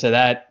kidney. So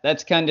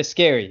that's kind of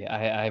scary.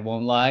 I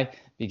won't lie,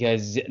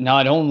 because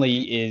not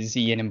only is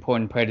he an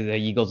important part of the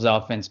Eagles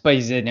offense, but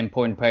he's an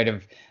important part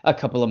of a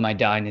couple of my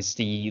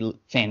dynasty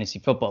fantasy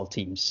football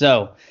teams.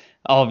 So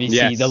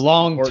obviously the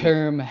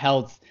long-term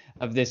health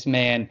of this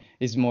man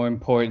is more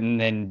important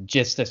than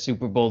just a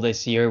Super Bowl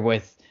this year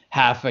with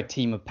half a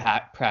team of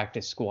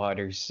practice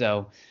squatters.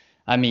 So,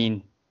 I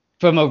mean,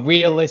 from a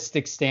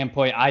realistic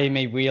standpoint, I am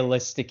a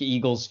realistic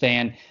Eagles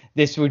fan.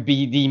 This would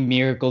be the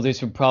miracle.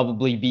 This would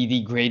probably be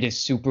the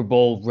greatest Super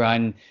Bowl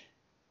run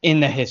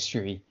in the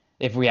history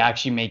if we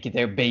actually make it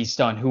there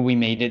based on who we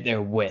made it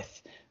there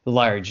with,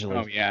 largely.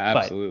 Oh, yeah,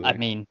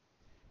 absolutely.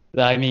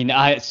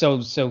 But,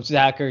 so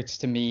Zach Ertz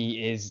to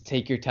me is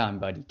take your time,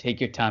 buddy. Take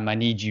your time. I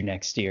need you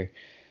next year.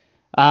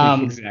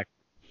 Exactly.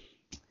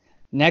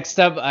 Next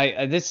up,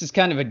 this is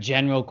kind of a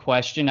general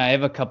question. I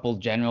have a couple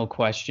general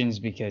questions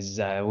because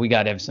we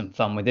got to have some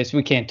fun with this.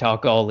 We can't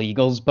talk all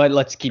Eagles, but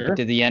let's keep it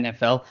to the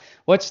NFL.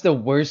 What's the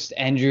worst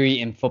injury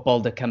in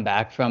football to come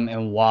back from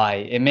and why?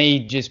 It may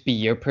just be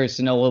your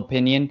personal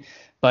opinion,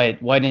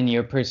 but what in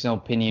your personal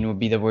opinion would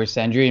be the worst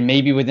injury? And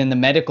maybe within the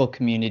medical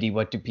community,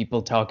 what do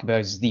people talk about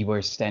as the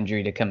worst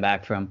injury to come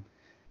back from?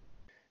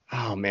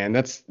 Oh man,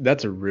 that's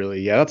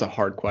a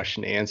hard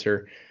question to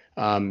answer.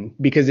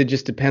 Because it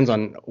just depends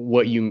on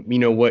what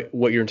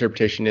what your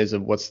interpretation is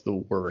of what's the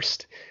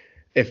worst.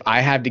 If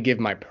I had to give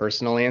my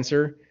personal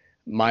answer,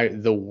 my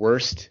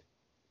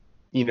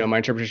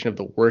interpretation of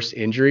the worst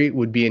injury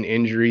would be an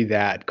injury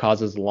that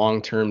causes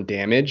long-term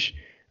damage.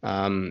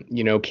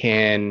 Like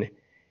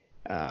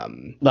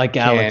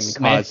Alex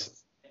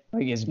Smith,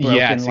 like his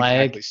broken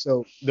leg. Exactly.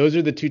 So those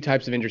are the two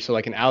types of injuries. So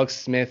like an Alex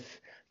Smith,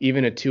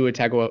 even a Tua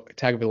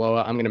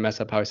Tagovailoa, I'm going to mess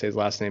up how I say his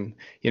last name.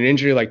 An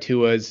injury like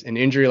Tua's, an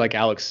injury like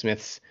Alex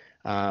Smith's,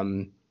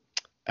 an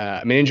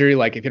injury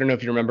like, if you don't know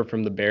if you remember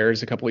from the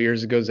Bears a couple of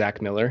years ago,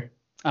 Zach Miller,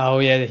 Oh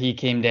yeah, he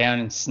came down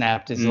and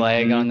snapped his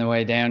leg Hmm. on the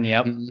way down.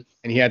 Yep.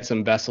 And he had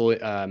some vessel.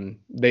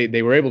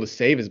 They were able to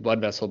save his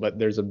blood vessel, but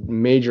there's a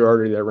major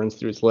artery that runs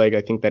through his leg.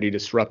 I think that he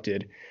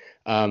disrupted.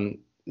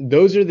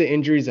 Those are the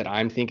injuries that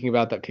I'm thinking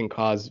about that can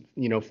cause,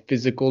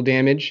 physical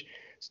damage.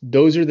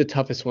 Those are the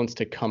toughest ones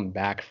to come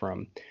back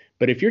from.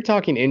 But if you're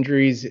talking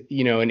injuries,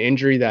 an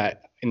injury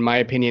that, in my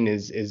opinion,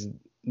 is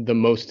the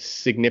most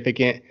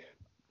significant,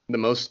 the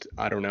most,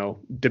 I don't know,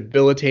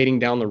 debilitating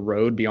down the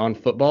road beyond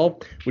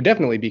football would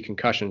definitely be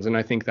concussions. And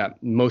I think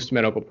that most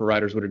medical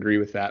providers would agree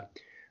with that.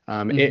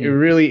 It Hmm.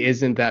 really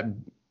isn't that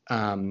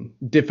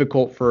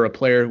difficult for a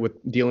player with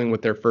dealing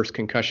with their first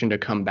concussion to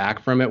come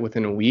back from it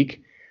within a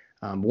week.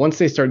 Once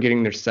they start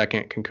getting their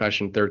second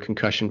concussion, third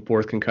concussion,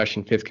 fourth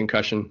concussion, fifth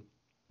concussion,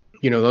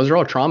 those are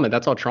all trauma.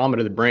 That's all trauma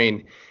to the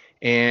brain.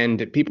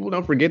 And people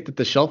don't forget that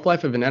the shelf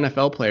life of an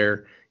NFL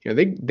player,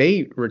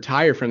 they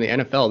retire from the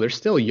NFL. They're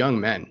still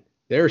young men.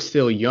 They're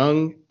still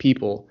young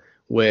people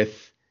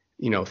with,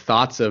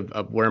 thoughts of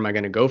where am I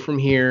going to go from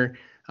here?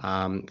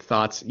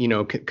 Thoughts,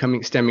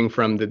 stemming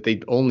from that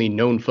they've only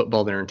known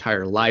football their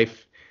entire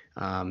life.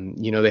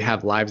 They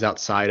have lives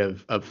outside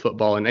of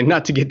football, and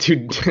not to get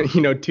too,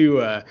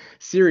 too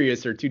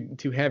serious or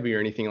too heavy or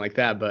anything like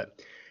that, but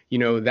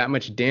that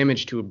much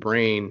damage to a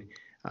brain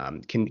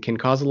can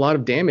cause a lot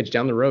of damage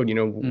down the road.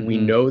 We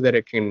Hmm. know that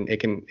it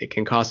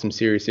can cause some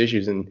serious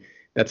issues, and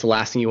that's the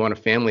last thing you want a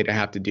family to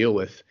have to deal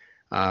with.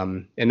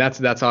 And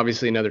that's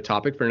obviously another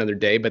topic for another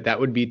day, but that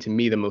would be to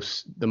me the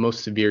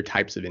most severe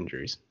types of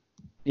injuries.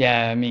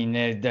 Yeah, I mean,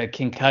 the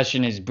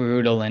concussion is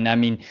brutal. And I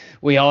mean,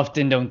 we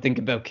often don't think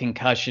about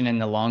concussion and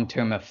the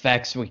long-term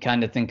effects. We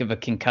kind of think of a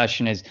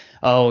concussion as,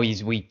 oh,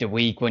 he's week to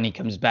week. When he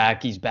comes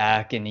back, he's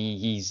back. And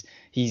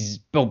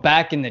well,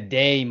 back in the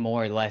day,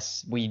 more or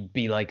less, we'd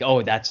be like,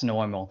 oh, that's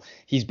normal.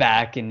 He's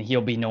back and he'll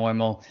be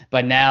normal.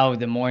 But now,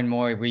 the more and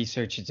more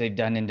research that they've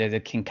done into the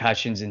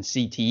concussions and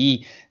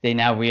CTE, they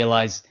now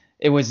realize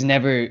it was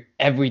never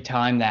every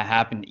time that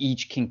happened.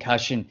 Each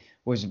concussion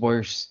was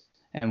worse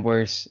and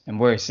worse and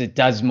worse. It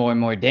does more and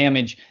more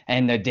damage,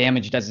 and the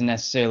damage doesn't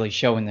necessarily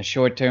show in the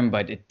short term,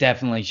 but it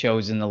definitely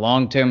shows in the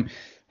long term.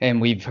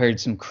 And we've heard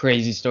some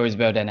crazy stories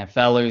about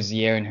NFLers,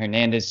 the Aaron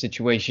Hernandez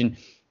situation,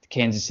 the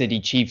Kansas City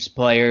Chiefs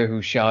player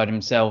who shot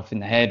himself in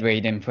the head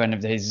right in front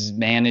of his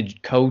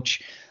managed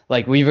coach.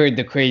 Like, we've heard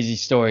the crazy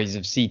stories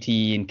of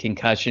CTE and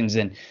concussions,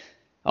 and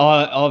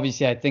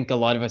obviously, I think a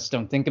lot of us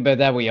don't think about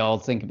that. We all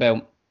think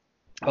about,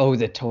 oh,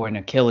 the torn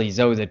Achilles,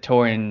 oh, the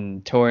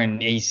torn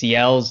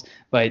ACLs.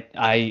 But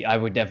I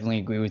would definitely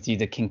agree with you.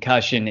 The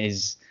concussion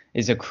is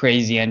a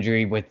crazy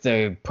injury with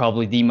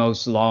probably the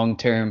most long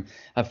term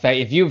effect.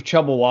 If you have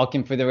trouble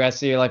walking for the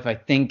rest of your life, I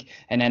think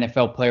an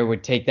NFL player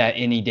would take that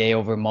any day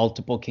over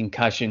multiple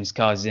concussions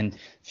causing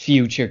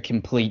future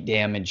complete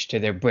damage to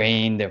their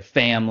brain, their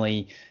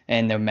family,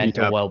 and their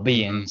mental Yep.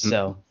 well-being. Mm-hmm.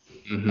 So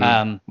Mm-hmm.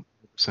 um,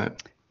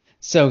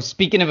 so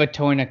speaking of a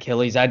torn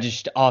Achilles, I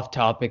just off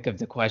topic of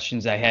the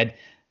questions I had,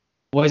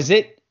 was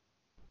it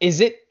is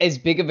it as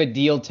big of a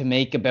deal to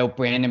make about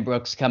Brandon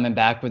Brooks coming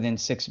back within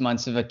 6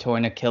 months of a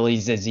torn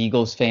Achilles as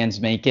Eagles fans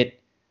make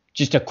it?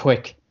 Just a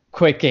quick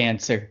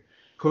answer.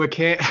 Quick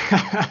hit.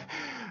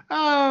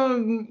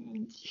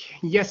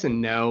 Yes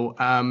and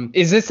no.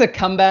 Is this a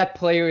comeback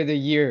player of the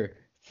year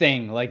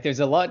thing? Like, there's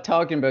a lot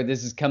talking about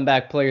this as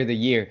comeback player of the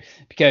year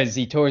because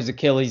he tore his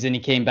Achilles and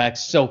he came back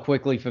so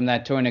quickly from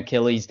that torn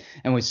Achilles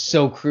and was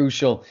so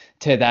crucial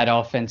to that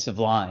offensive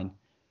line.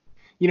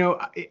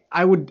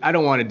 I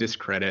don't want to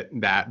discredit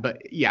that,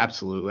 but yeah,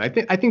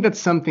 absolutely. I think that's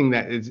something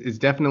that is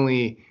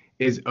definitely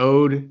is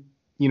owed,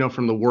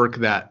 from the work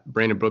that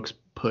Brandon Brooks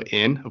put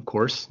in. Of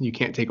course, you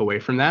can't take away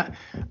from that.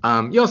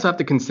 You also have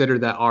to consider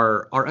that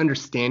our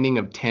understanding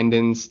of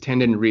tendons,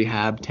 tendon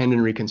rehab,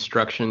 tendon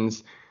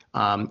reconstructions,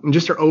 and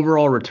just our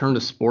overall return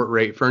to sport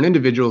rate for an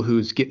individual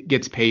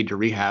gets paid to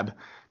rehab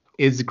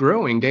is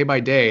growing day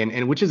by day,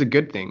 and which is a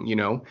good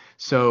thing.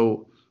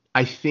 So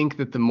I think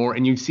that the more,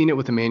 and you've seen it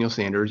with Emmanuel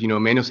Sanders.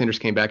 Emmanuel Sanders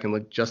came back and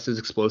looked just as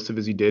explosive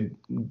as he did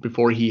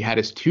before he had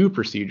his two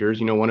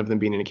procedures, one of them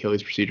being an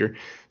Achilles procedure.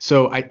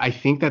 So I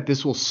think that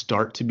this will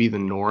start to be the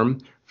norm.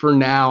 For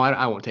now,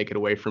 I won't take it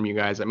away from you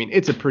guys. I mean,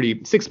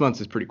 6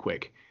 months is pretty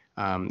quick.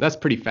 That's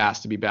pretty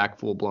fast to be back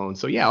full blown.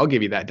 So yeah, I'll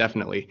give you that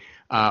definitely.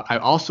 I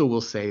also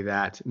will say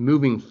that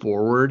moving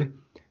forward,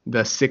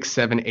 the 6,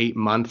 7, 8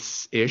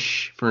 months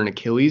ish for an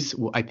Achilles,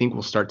 I think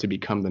will start to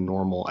become the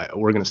normal.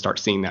 We're going to start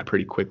seeing that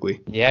pretty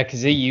quickly. Yeah,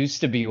 because it used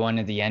to be one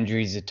of the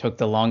injuries that took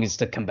the longest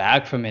to come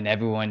back from, and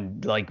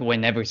everyone, like,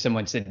 whenever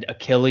someone said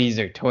Achilles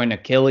or torn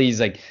Achilles,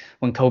 like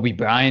when Kobe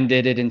Bryant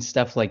did it and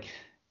stuff, like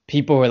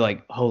people were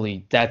like,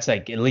 holy, that's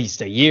like at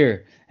least a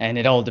year. And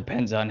it all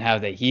depends on how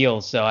they heal.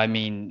 So, I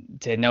mean,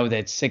 to know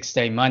that 6 to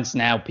 8 months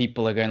now,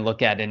 people are going to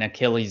look at an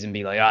Achilles and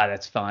be like, ah,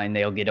 that's fine.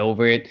 They'll get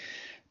over it.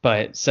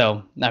 But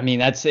so, I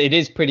mean, it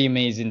is pretty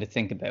amazing to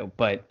think about.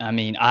 But I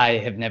mean, I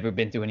have never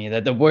been through any of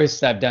that. The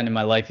worst I've done in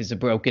my life is a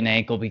broken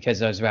ankle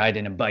because I was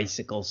riding a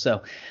bicycle.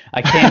 So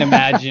I can't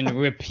imagine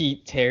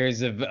repeat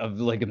tears of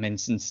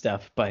ligaments and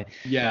stuff. But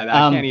Yeah, I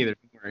can't um, either.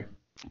 Don't worry.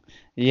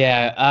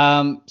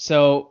 yeah.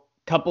 So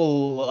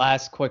Couple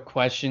last quick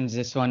questions.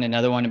 This one,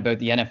 another one about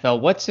the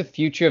NFL. What's the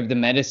future of the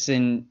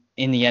medicine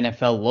in the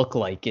NFL look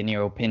like, in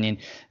your opinion?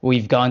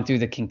 We've gone through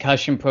the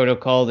concussion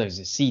protocol. There's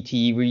a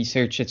CTE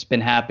research that's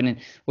been happening.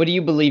 What do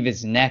you believe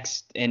is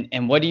next?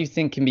 And what do you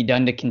think can be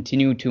done to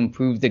continue to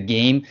improve the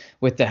game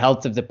with the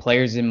health of the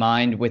players in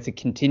mind, with a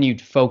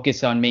continued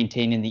focus on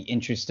maintaining the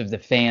interest of the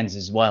fans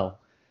as well?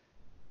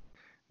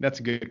 That's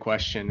a good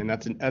question, and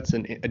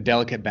a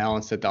delicate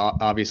balance that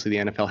obviously the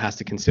NFL has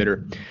to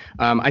consider.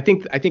 I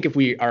think if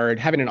we are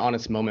having an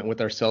honest moment with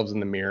ourselves in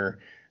the mirror,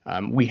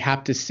 we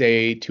have to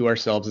say to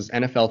ourselves as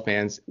NFL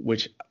fans,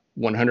 which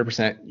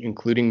 100%,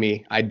 including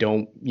me, I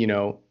don't,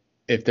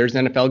 if there's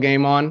an NFL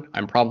game on,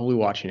 I'm probably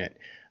watching it.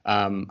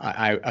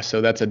 So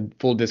that's a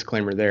full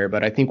disclaimer there.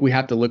 But I think we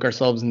have to look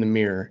ourselves in the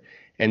mirror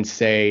and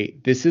say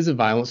this is a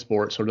violent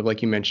sport, sort of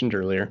like you mentioned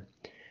earlier.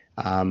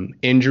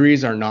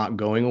 Injuries are not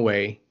going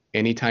away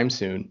anytime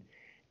soon.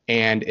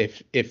 And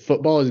if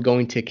football is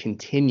going to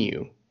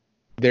continue,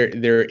 there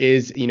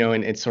is,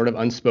 and it's sort of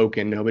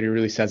unspoken, nobody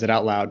really says it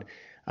out loud,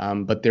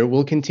 but there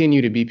will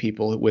continue to be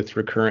people with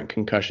recurrent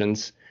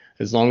concussions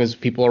as long as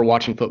people are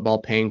watching football,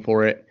 paying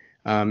for it,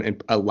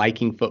 and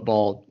liking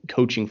football,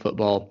 coaching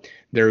football.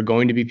 There are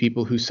going to be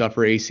people who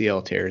suffer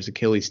ACL tears,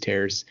 Achilles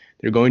tears.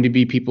 There are going to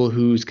be people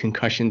whose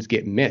concussions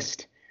get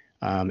missed.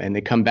 And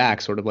they come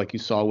back, sort of like you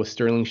saw with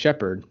Sterling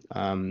Shepard.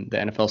 The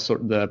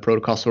NFL, the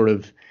protocol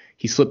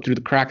he slipped through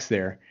the cracks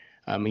there.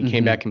 He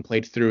came back and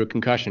played through a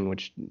concussion,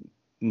 which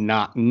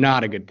not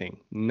a good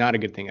thing, not a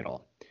good thing at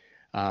all.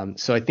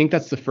 So I think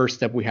that's the first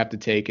step we have to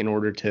take in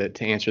order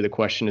to answer the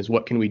question is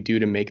what can we do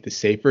to make this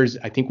safer?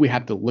 I think we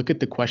have to look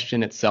at the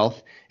question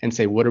itself and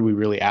say, what are we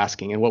really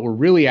asking? And what we're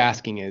really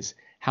asking is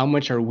how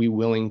much are we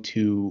willing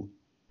to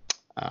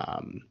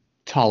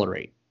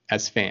tolerate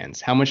as fans?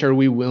 How much are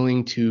we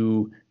willing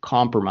to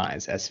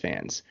compromise as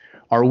fans?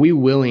 Are we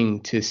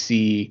willing to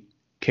see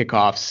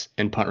kickoffs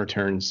and punt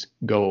returns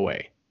go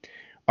away?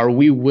 Are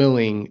we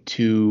willing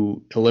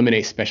to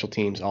eliminate special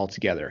teams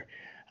altogether?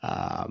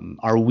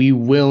 Are we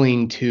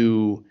willing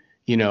to,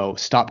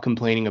 stop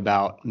complaining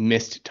about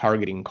missed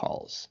targeting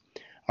calls?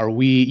 Are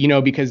we,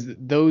 because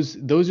those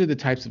are the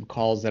types of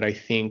calls that I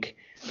think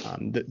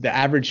the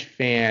average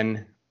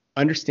fan,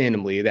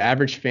 understandably, the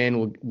average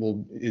fan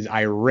is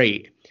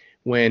irate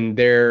when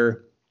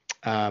their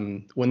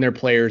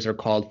players are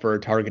called for a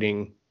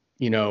targeting,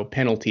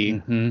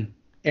 penalty.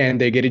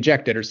 And they get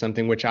ejected or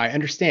something, which I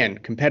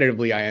understand.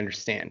 Competitively, I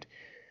understand.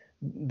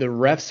 The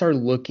refs are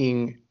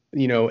looking,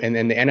 and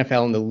then the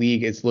NFL and the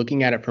league is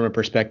looking at it from a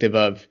perspective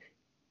of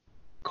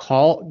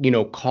call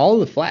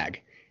the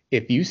flag.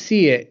 If you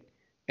see it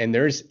and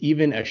there's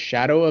even a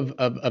shadow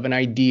of an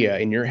idea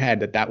in your head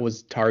that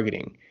was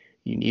targeting,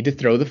 you need to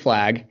throw the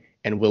flag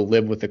and we'll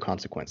live with the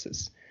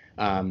consequences.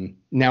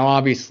 Now,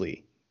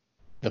 obviously,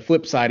 the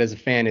flip side as a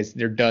fan is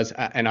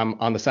and I'm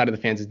on the side of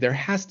the fans, is there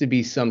has to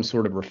be some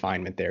sort of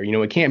refinement there.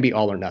 It can't be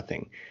all or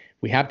nothing.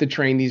 We have to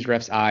train these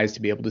refs' eyes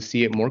to be able to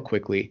see it more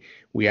quickly.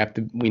 We have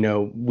to,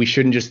 we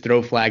shouldn't just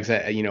throw flags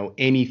at,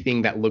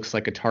 anything that looks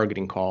like a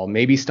targeting call.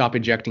 Maybe stop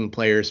ejecting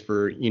players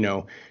for,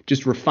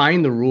 just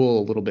refine the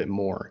rule a little bit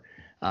more.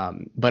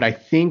 But I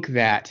think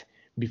that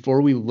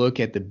before we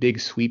look at the big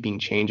sweeping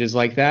changes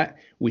like that,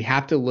 we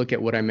have to look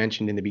at what I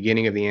mentioned in the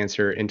beginning of the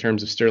answer in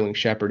terms of Sterling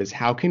Shepard is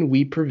how can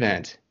we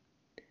prevent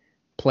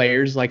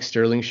players like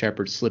Sterling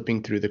Shepard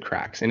slipping through the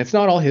cracks? And it's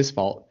not all his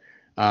fault.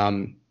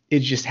 It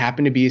just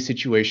happened to be a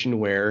situation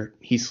where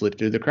he slipped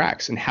through the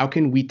cracks. And how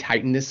can we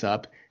tighten this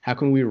up? How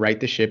can we right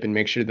the ship and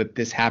make sure that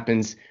this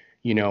happens,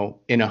 in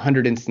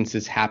 100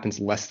 instances happens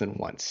less than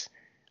once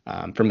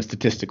from a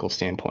statistical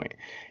standpoint?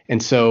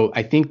 And so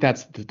I think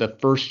that's the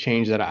first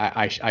change that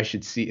I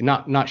should see,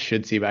 not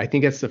should see, but I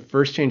think that's the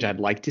first change I'd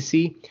like to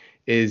see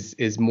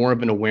is more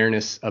of an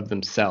awareness of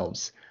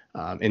themselves.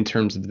 In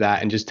terms of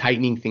that and just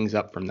tightening things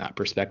up from that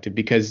perspective,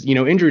 because,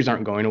 injuries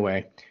aren't going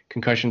away.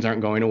 Concussions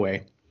aren't going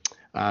away.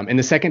 And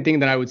the second thing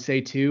that I would say,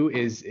 too,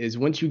 is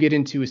once you get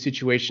into a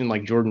situation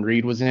like Jordan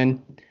Reed was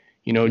in,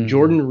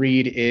 Jordan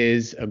Reed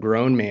is a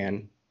grown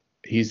man.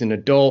 He's an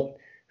adult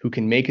who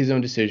can make his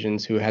own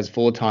decisions, who has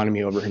full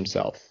autonomy over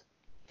himself.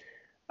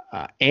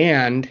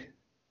 And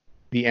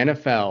the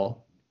NFL,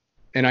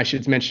 and I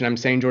should mention, I'm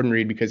saying Jordan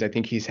Reed because I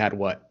think he's had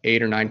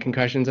 8 or 9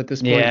 concussions at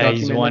this point. Yeah,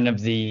 he's one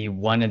of the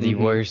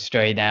worst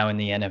right now in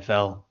the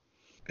NFL.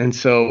 And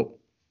so,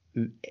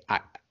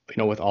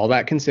 with all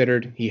that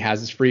considered, he has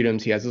his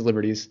freedoms, he has his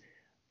liberties,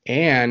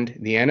 and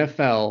the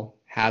NFL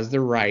has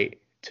the right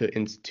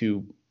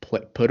to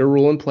put a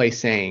rule in place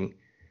saying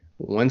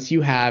once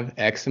you have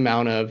X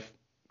amount of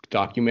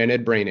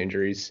documented brain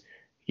injuries,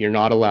 you're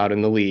not allowed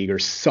in the league or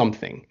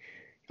something.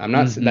 I'm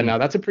not now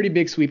that's a pretty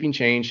big sweeping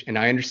change, and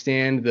I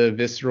understand the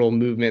visceral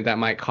movement that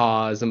might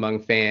cause among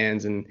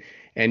fans and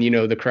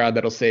the crowd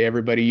that'll say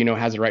everybody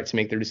has a right to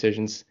make their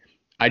decisions.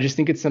 I just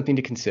think it's something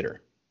to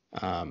consider.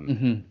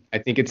 I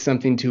think it's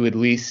something to at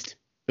least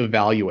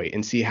evaluate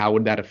and see how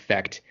would that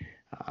affect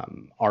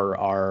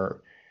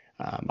our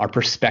our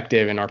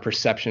perspective and our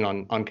perception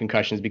on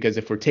concussions. Because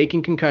if we're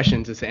taking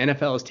concussions, if the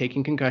NFL is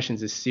taking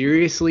concussions as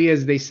seriously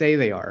as they say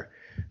they are,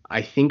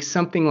 I think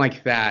something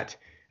like that,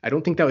 I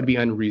don't think that would be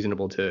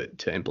unreasonable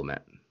to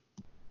implement.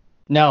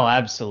 No,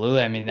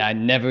 absolutely. I mean, I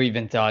never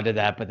even thought of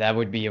that, but that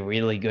would be a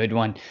really good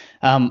one.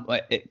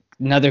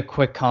 Another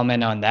quick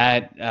comment on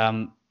that.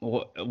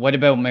 What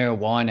about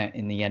marijuana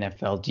in the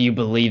NFL? Do you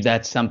believe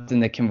that's something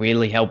that can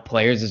really help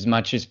players as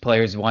much as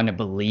players want to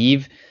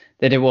believe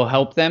that it will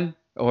help them?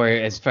 Or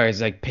as far as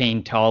like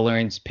pain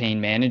tolerance,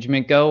 pain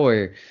management go?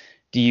 Or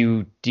do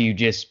you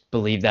just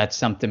believe that's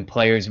something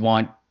players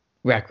want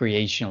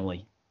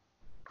recreationally?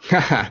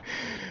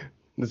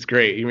 That's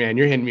great, man.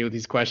 You're hitting me with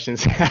these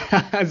questions.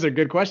 Those are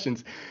good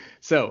questions.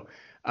 So,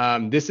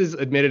 this is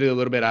admittedly a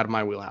little bit out of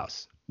my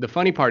wheelhouse. The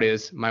funny part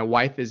is, my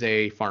wife is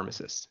a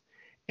pharmacist,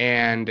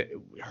 and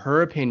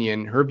her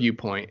opinion, her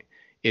viewpoint,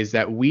 is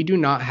that we do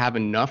not have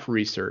enough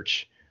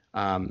research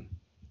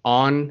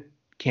on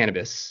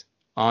cannabis,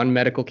 on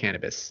medical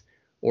cannabis,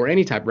 or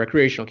any type of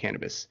recreational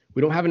cannabis.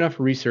 We don't have enough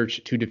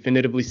research to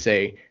definitively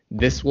say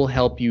this will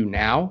help you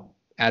now,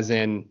 as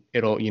in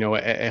it'll,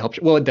 it helps.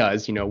 Well, it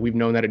does. We've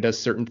known that it does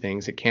certain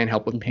things. It can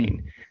help with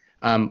pain.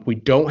 We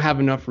don't have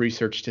enough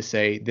research to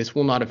say this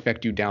will not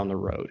affect you down the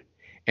road.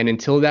 And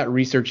until that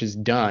research is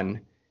done,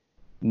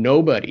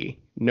 nobody,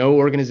 no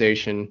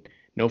organization,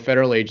 no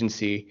federal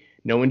agency,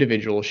 no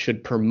individual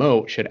should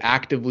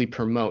actively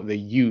promote the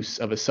use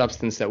of a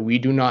substance that we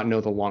do not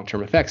know the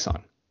long-term effects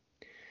on.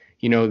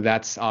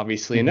 That's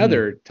obviously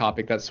another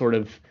topic that's sort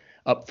of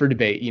up for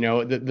debate.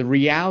 The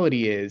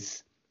reality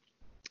is,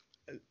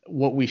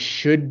 what we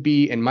should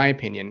be, in my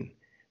opinion,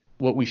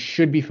 what we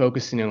should be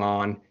focusing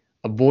on,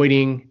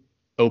 avoiding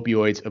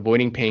opioids,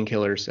 avoiding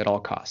painkillers at all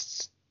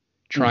costs,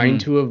 trying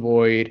to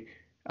avoid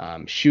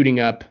shooting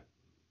up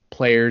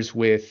players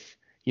with,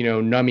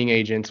 numbing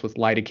agents with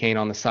lidocaine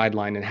on the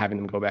sideline and having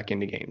them go back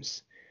into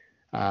games,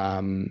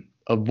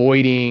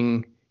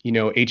 avoiding,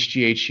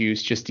 HGH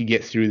use just to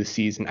get through the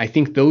season. I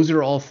think those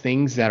are all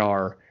things that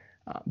are,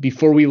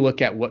 before we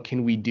look at what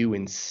can we do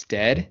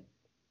instead,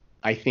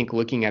 I think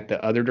looking at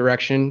the other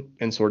direction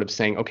and sort of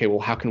saying, okay, well,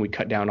 how can we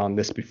cut down on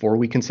this before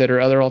we consider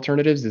other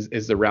alternatives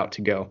is the route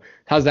to go.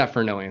 How's that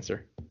for no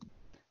answer?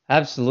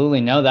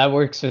 Absolutely. No, that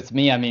works with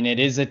me. I mean, it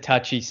is a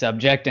touchy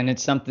subject, and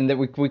it's something that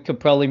we could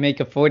probably make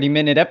a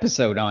 40-minute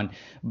episode on.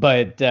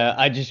 But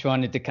I just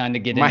wanted to kind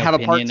of get an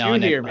opinion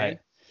on it. Here, man.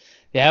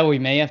 Yeah, we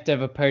may have to have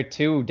a part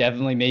two,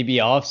 definitely maybe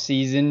off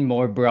season,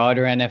 more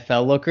broader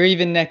NFL look, or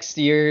even next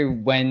year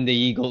when the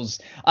Eagles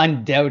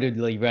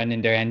undoubtedly run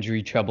into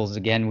injury troubles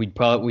again. We'd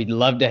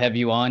love to have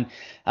you on.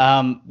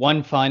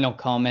 One final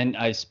comment,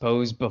 I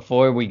suppose,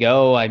 before we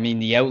go. I mean,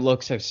 the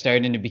outlooks are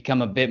starting to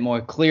become a bit more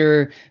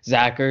clearer.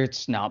 Zach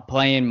Ertz not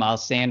playing,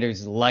 Miles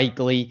Sanders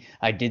likely.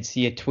 I did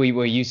see a tweet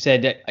where you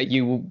said that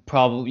you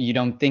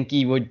don't think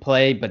he would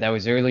play, but that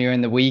was earlier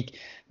in the week.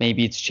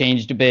 Maybe it's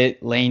changed a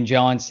bit. Lane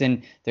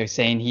Johnson, they're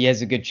saying he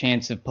has a good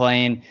chance of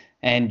playing.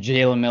 And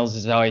Jalen Mills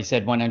has already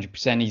said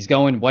 100% he's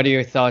going. What are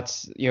your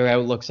thoughts, your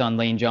outlooks on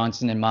Lane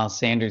Johnson and Miles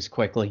Sanders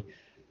quickly?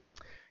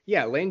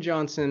 Yeah, Lane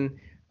Johnson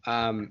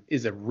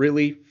is a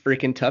really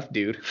freaking tough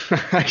dude.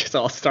 I guess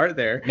I'll start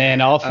there. Man,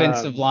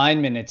 offensive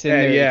lineman, it's in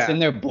It's in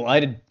their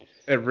blood.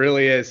 It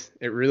really is.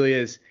 It really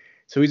is.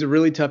 So he's a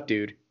really tough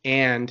dude,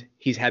 and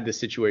he's had this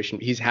situation.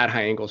 He's had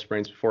high ankle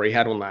sprains before. He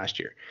had one last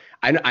year.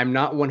 I'm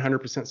not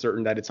 100%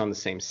 certain that it's on the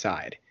same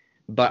side,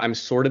 but I'm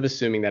sort of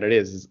assuming that it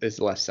is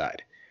the left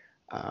side.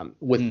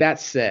 With that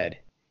said,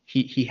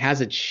 he has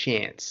a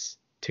chance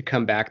to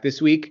come back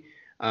this week.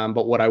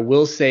 But what I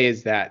will say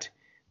is that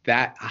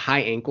high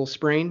ankle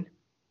sprain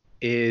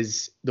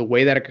is the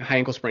way that a high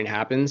ankle sprain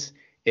happens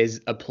is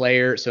a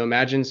player. So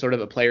imagine sort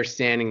of a player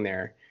standing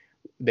there.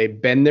 They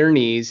bend their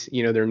knees,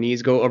 their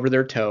knees go over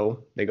their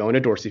toe. They go into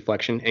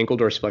dorsiflexion. Ankle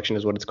dorsiflexion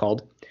is what it's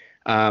called.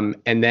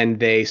 And then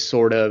they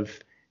sort of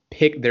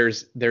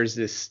there's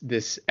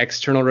this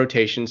external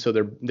rotation, so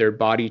their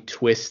body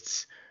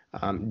twists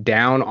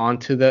down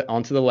onto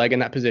the leg in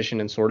that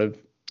position and sort of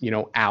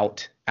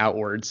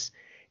outwards,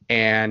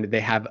 and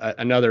they have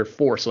another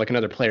force, so like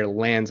another player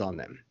lands on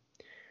them.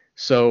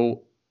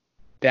 So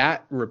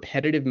that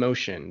repetitive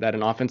motion that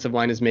an offensive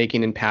line is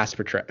making in pass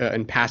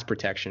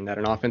protection, that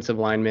an offensive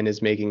lineman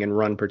is making in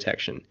run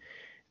protection,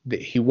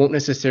 he won't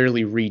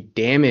necessarily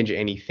damage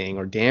anything,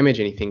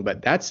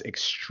 but that's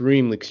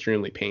extremely,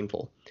 extremely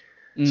painful.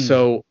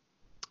 So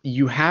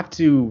you have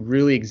to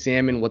really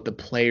examine what the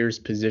player's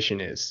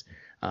position is.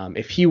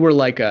 If he were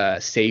like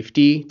a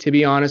safety, to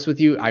be honest with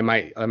you, I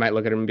might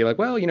look at him and be like,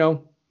 well,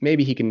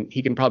 maybe he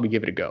can probably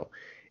give it a go.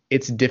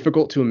 It's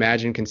difficult to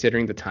imagine,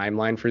 considering the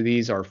timeline for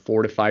these are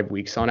 4 to 5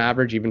 weeks on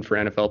average, even for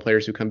NFL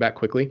players who come back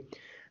quickly,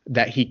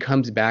 that he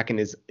comes back and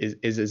is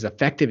as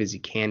effective as he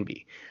can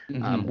be.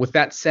 With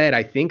that said,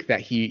 I think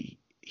that he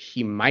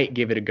might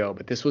give it a go,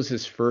 but this was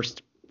his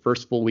first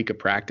full week of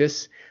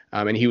practice,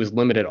 and he was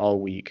limited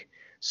all week.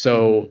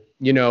 So,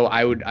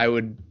 I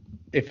would,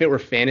 if it were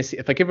fantasy,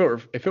 if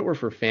it were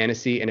for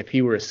fantasy, and if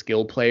he were a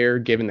skill player,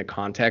 given the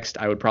context,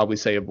 I would probably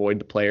say avoid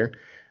the player.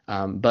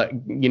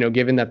 But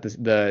given that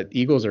the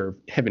Eagles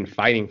have been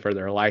fighting for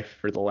their life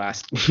for the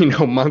last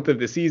month of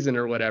the season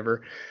or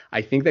whatever,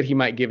 I think that he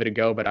might give it a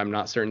go, but I'm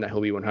not certain that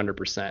he'll be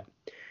 100%.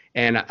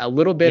 And a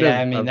little bit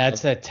Yeah, of, I mean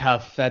that's a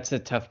tough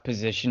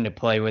position to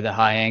play with a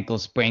high ankle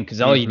sprain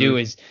because all you Mhm. do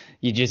is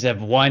you just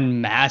have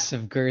one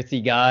massive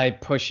girthy guy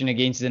pushing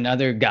against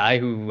another guy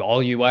who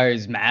all you are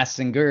is mass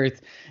and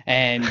girth,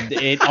 and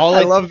it all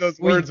I it love those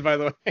we words, by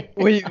the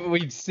way.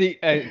 we've seen.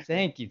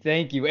 Thank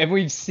you, and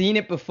we've seen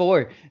it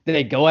before.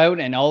 They go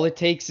out, and all it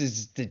takes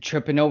is the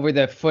tripping over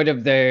the foot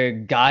of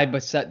the guy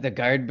beside the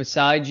guard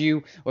beside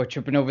you, or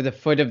tripping over the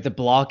foot of the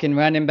blocking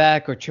running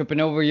back, or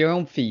tripping over your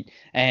own feet,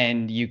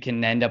 and you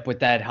can end up with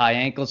that high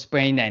ankle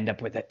sprain, end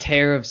up with a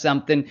tear of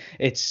something.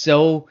 It's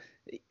so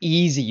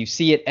easy. You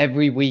see it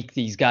every week.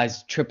 These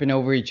guys tripping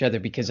over each other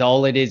because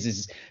all it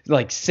is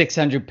like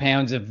 600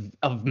 pounds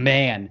of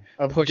man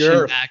Of pushing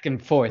girth. back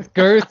and forth,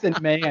 girth and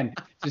man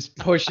just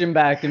pushing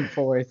back and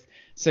forth.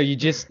 So you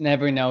just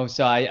never know.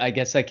 So I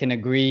guess I can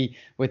agree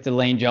with the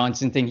Lane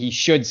Johnson thing. He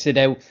should sit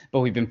out, but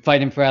we've been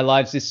fighting for our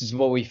lives. This is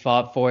what we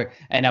fought for.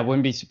 And I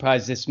wouldn't be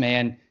surprised this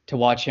man to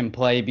watch him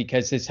play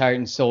because his heart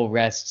and soul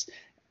rests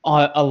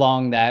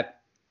along that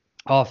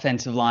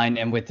offensive line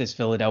and with this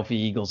Philadelphia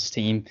Eagles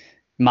team.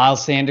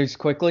 Miles Sanders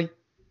quickly.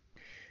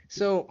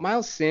 So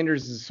Miles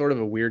Sanders is sort of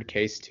a weird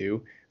case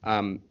too.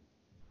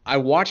 I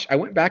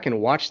went back and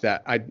watched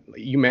that.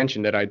 You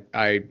mentioned it.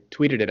 I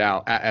tweeted it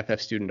out at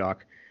FF Student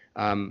Doc.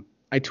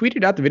 I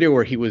tweeted out the video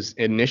where he was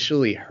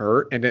initially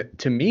hurt, and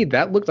to me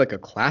that looked like a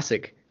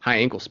classic high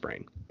ankle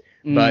sprain.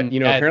 But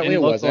Yeah, it apparently didn't it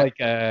look wasn't. like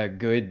a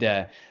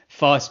good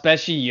fall,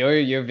 especially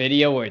your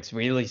video where it's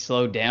really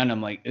slowed down.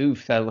 I'm like,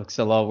 oof, that looks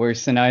a lot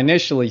worse than I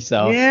initially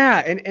saw. Yeah,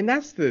 and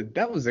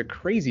that was a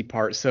crazy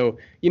part. So,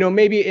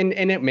 maybe and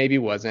it maybe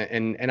wasn't.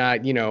 And I,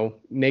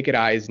 naked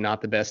eye is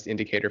not the best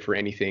indicator for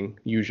anything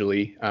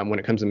usually when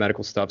it comes to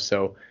medical stuff.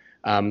 So,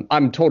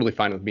 I'm totally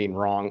fine with being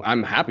wrong.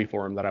 I'm happy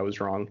for him that I was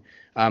wrong.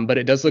 But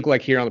it does look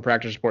like here on the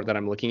practice report that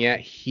I'm looking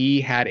at,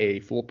 he had a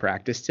full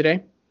practice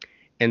today.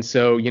 And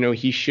so,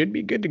 he should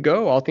be good to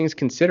go, all things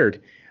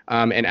considered.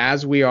 And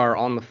as we are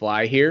on the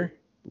fly here,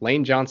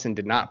 Lane Johnson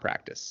did not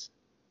practice.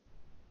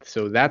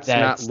 So that's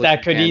not That's looking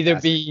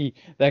fantastic.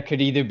 that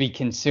could either be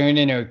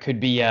concerning or it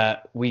could be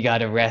we got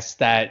to rest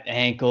that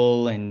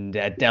ankle and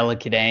that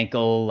delicate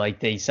ankle like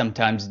they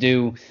sometimes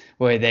do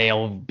where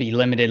they'll be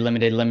limited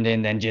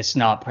and then just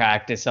not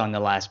practice on the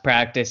last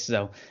practice.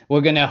 So we're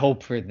gonna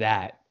hope for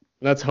that.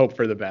 Let's hope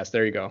for the best.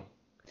 There you go.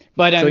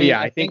 But I So mean, yeah,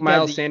 I think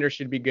Miles Sanders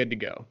should be good to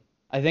go.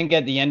 I think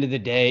at the end of the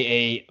day,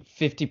 a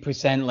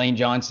 50% Lane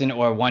Johnson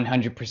or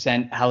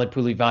 100%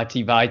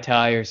 Halapoulivaati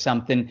Vaitai or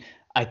something,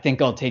 I think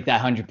I'll take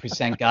that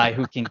 100% guy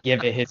who can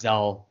give it his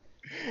all.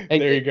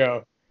 There you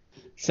go.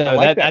 So I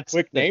like that that's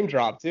quick name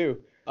drop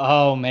too.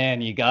 oh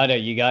man, you gotta.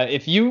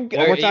 If you One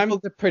are more time. able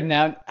to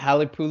pronounce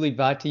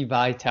Halapoulivaati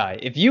Vaitai,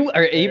 if you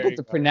are There able you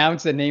to go.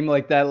 pronounce a name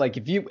like that, like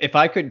if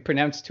I could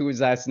pronounce Tua's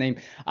last name,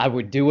 I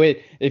would do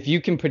it. If you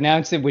can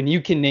pronounce it when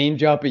you can name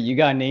drop it, you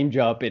gotta name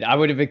drop it. I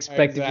would have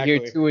expected to hear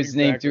Exactly. Tua's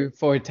name Exactly. 3 or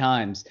 4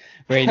 times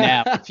right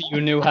now if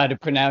you knew how to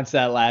pronounce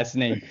that last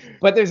name.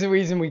 But there's a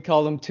reason we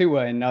call him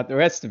Tua and not the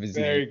rest of his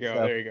There name. you go.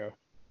 So. There you go.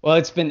 Well,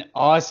 it's been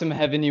awesome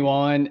having you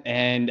on,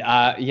 and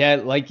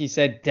yeah, like you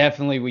said,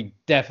 we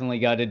definitely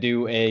got to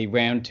do a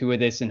round two of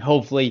this, and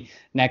hopefully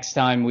next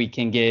time we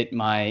can get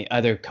my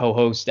other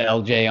co-host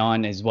LJ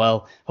on as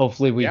well.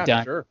 Hopefully we've Yeah, for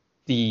done sure.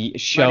 the Might even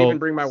show.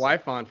 bring my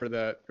wife on for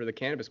the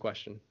cannabis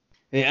question.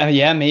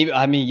 Yeah, maybe.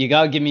 I mean, you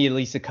gotta give me at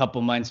least a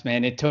couple months,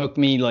 man. It took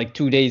me like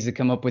 2 days to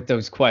come up with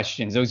those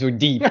questions. Those were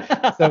deep.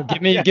 So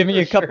Yeah, give me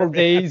for a couple sure, man.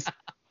 days.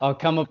 I'll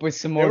come up with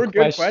some They more were good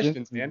questions.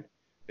 questions, man.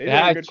 Yeah,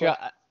 They were good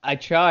questions. I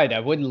tried. I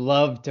would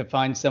love to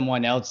find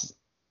someone else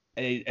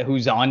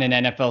who's on an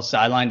NFL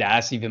sideline to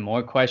ask even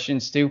more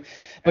questions to.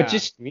 But Yeah,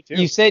 just me you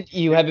too. said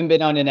you haven't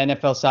been on an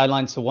NFL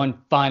sideline, so one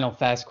final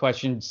fast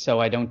question, so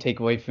I don't take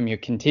away from your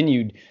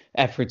continued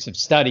efforts of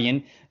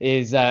studying,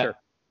 is Sure.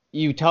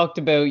 you talked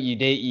about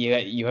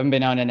you haven't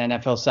been on an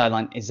NFL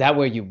sideline. Is that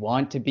where you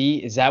want to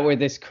be? Is that where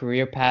this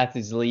career path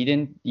is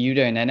leading you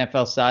to an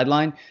NFL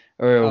sideline,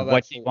 or Oh,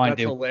 what do you want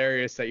that's to do?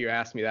 hilarious that you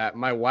asked me that.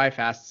 My wife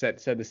said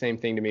the same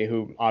thing to me,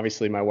 who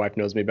obviously my wife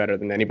knows me better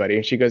than anybody.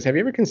 And she goes, "Have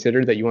you ever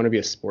considered that you want to be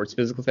a sports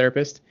physical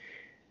therapist?"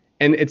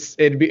 And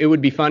it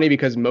would be funny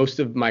because most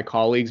of my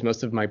colleagues,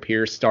 most of my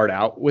peers start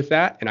out with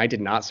that, and I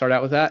did not start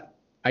out with that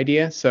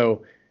idea.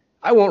 So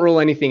I won't rule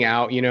anything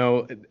out.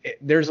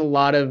 There's a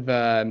lot of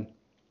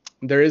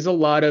there is a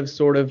lot of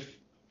sort of,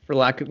 for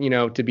lack of,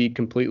 to be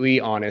completely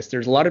honest,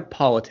 there's a lot of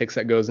politics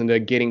that goes into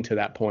getting to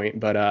that point.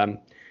 But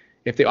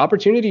if the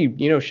opportunity,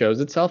 shows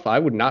itself, I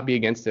would not be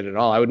against it at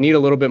all. I would need a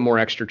little bit more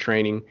extra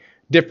training,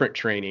 different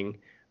training,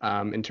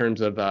 in terms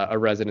of a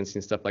residency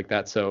and stuff like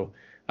that. So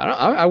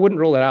I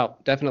wouldn't rule it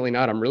out. Definitely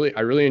not.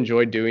 I really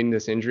enjoyed doing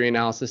this injury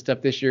analysis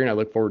stuff this year, and I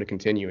look forward to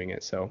continuing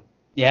it. So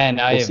Yeah, and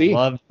we'll see.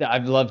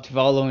 I've loved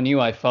following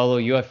you. I follow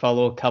you. I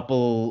follow a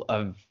couple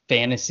of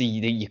fantasy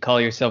that you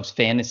call yourselves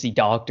fantasy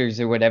doctors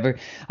or whatever.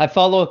 I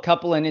follow a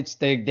couple and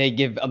they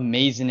give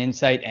amazing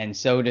insight, and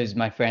so does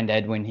my friend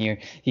Edwin here.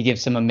 He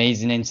gives some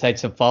amazing insight.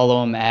 So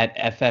follow him at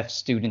FF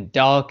Student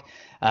Doc.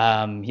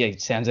 Yeah,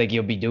 it sounds like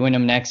he'll be doing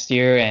them next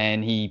year,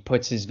 and he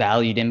puts his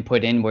valued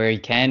input in where he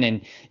can,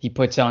 and he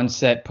puts out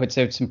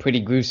some pretty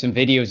gruesome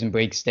videos and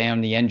breaks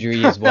down the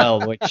injury as well,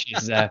 which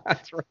is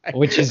That's right.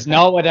 which is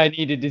not what I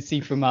needed to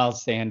see from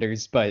Miles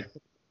Sanders, but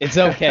it's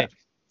okay.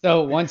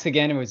 So once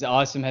again, it was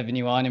awesome having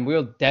you on, and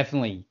we'll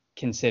definitely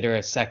consider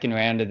a second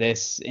round of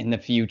this in the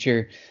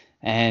future.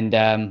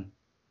 And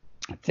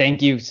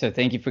thank you. So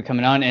thank you for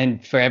coming on,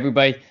 and for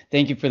everybody,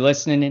 thank you for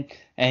listening.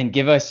 And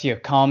give us your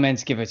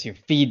comments, give us your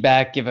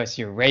feedback, give us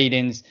your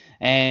ratings.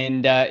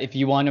 And if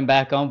you want him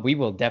back on, we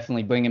will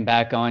definitely bring him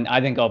back on.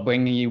 I think I'll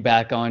bring you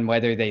back on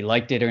whether they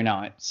liked it or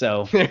not.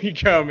 So there you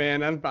go,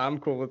 man. I'm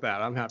cool with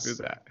that. I'm happy with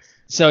that.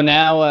 So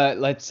now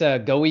let's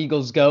go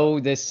Eagles go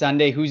this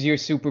Sunday. Who's your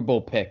Super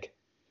Bowl pick?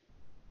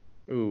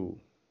 Ooh,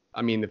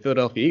 I mean the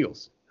Philadelphia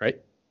Eagles,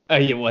 right?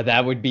 Yeah, well,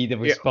 that would be the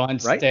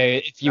response. Right?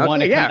 If you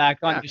want to come back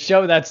on the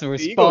show, that's the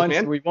response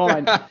Eagles, we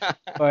want.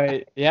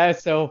 But yeah,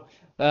 so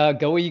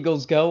go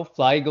Eagles go.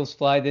 Fly Eagles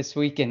fly this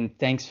week. And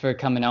thanks for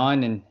coming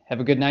on, and have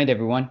a good night,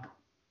 everyone.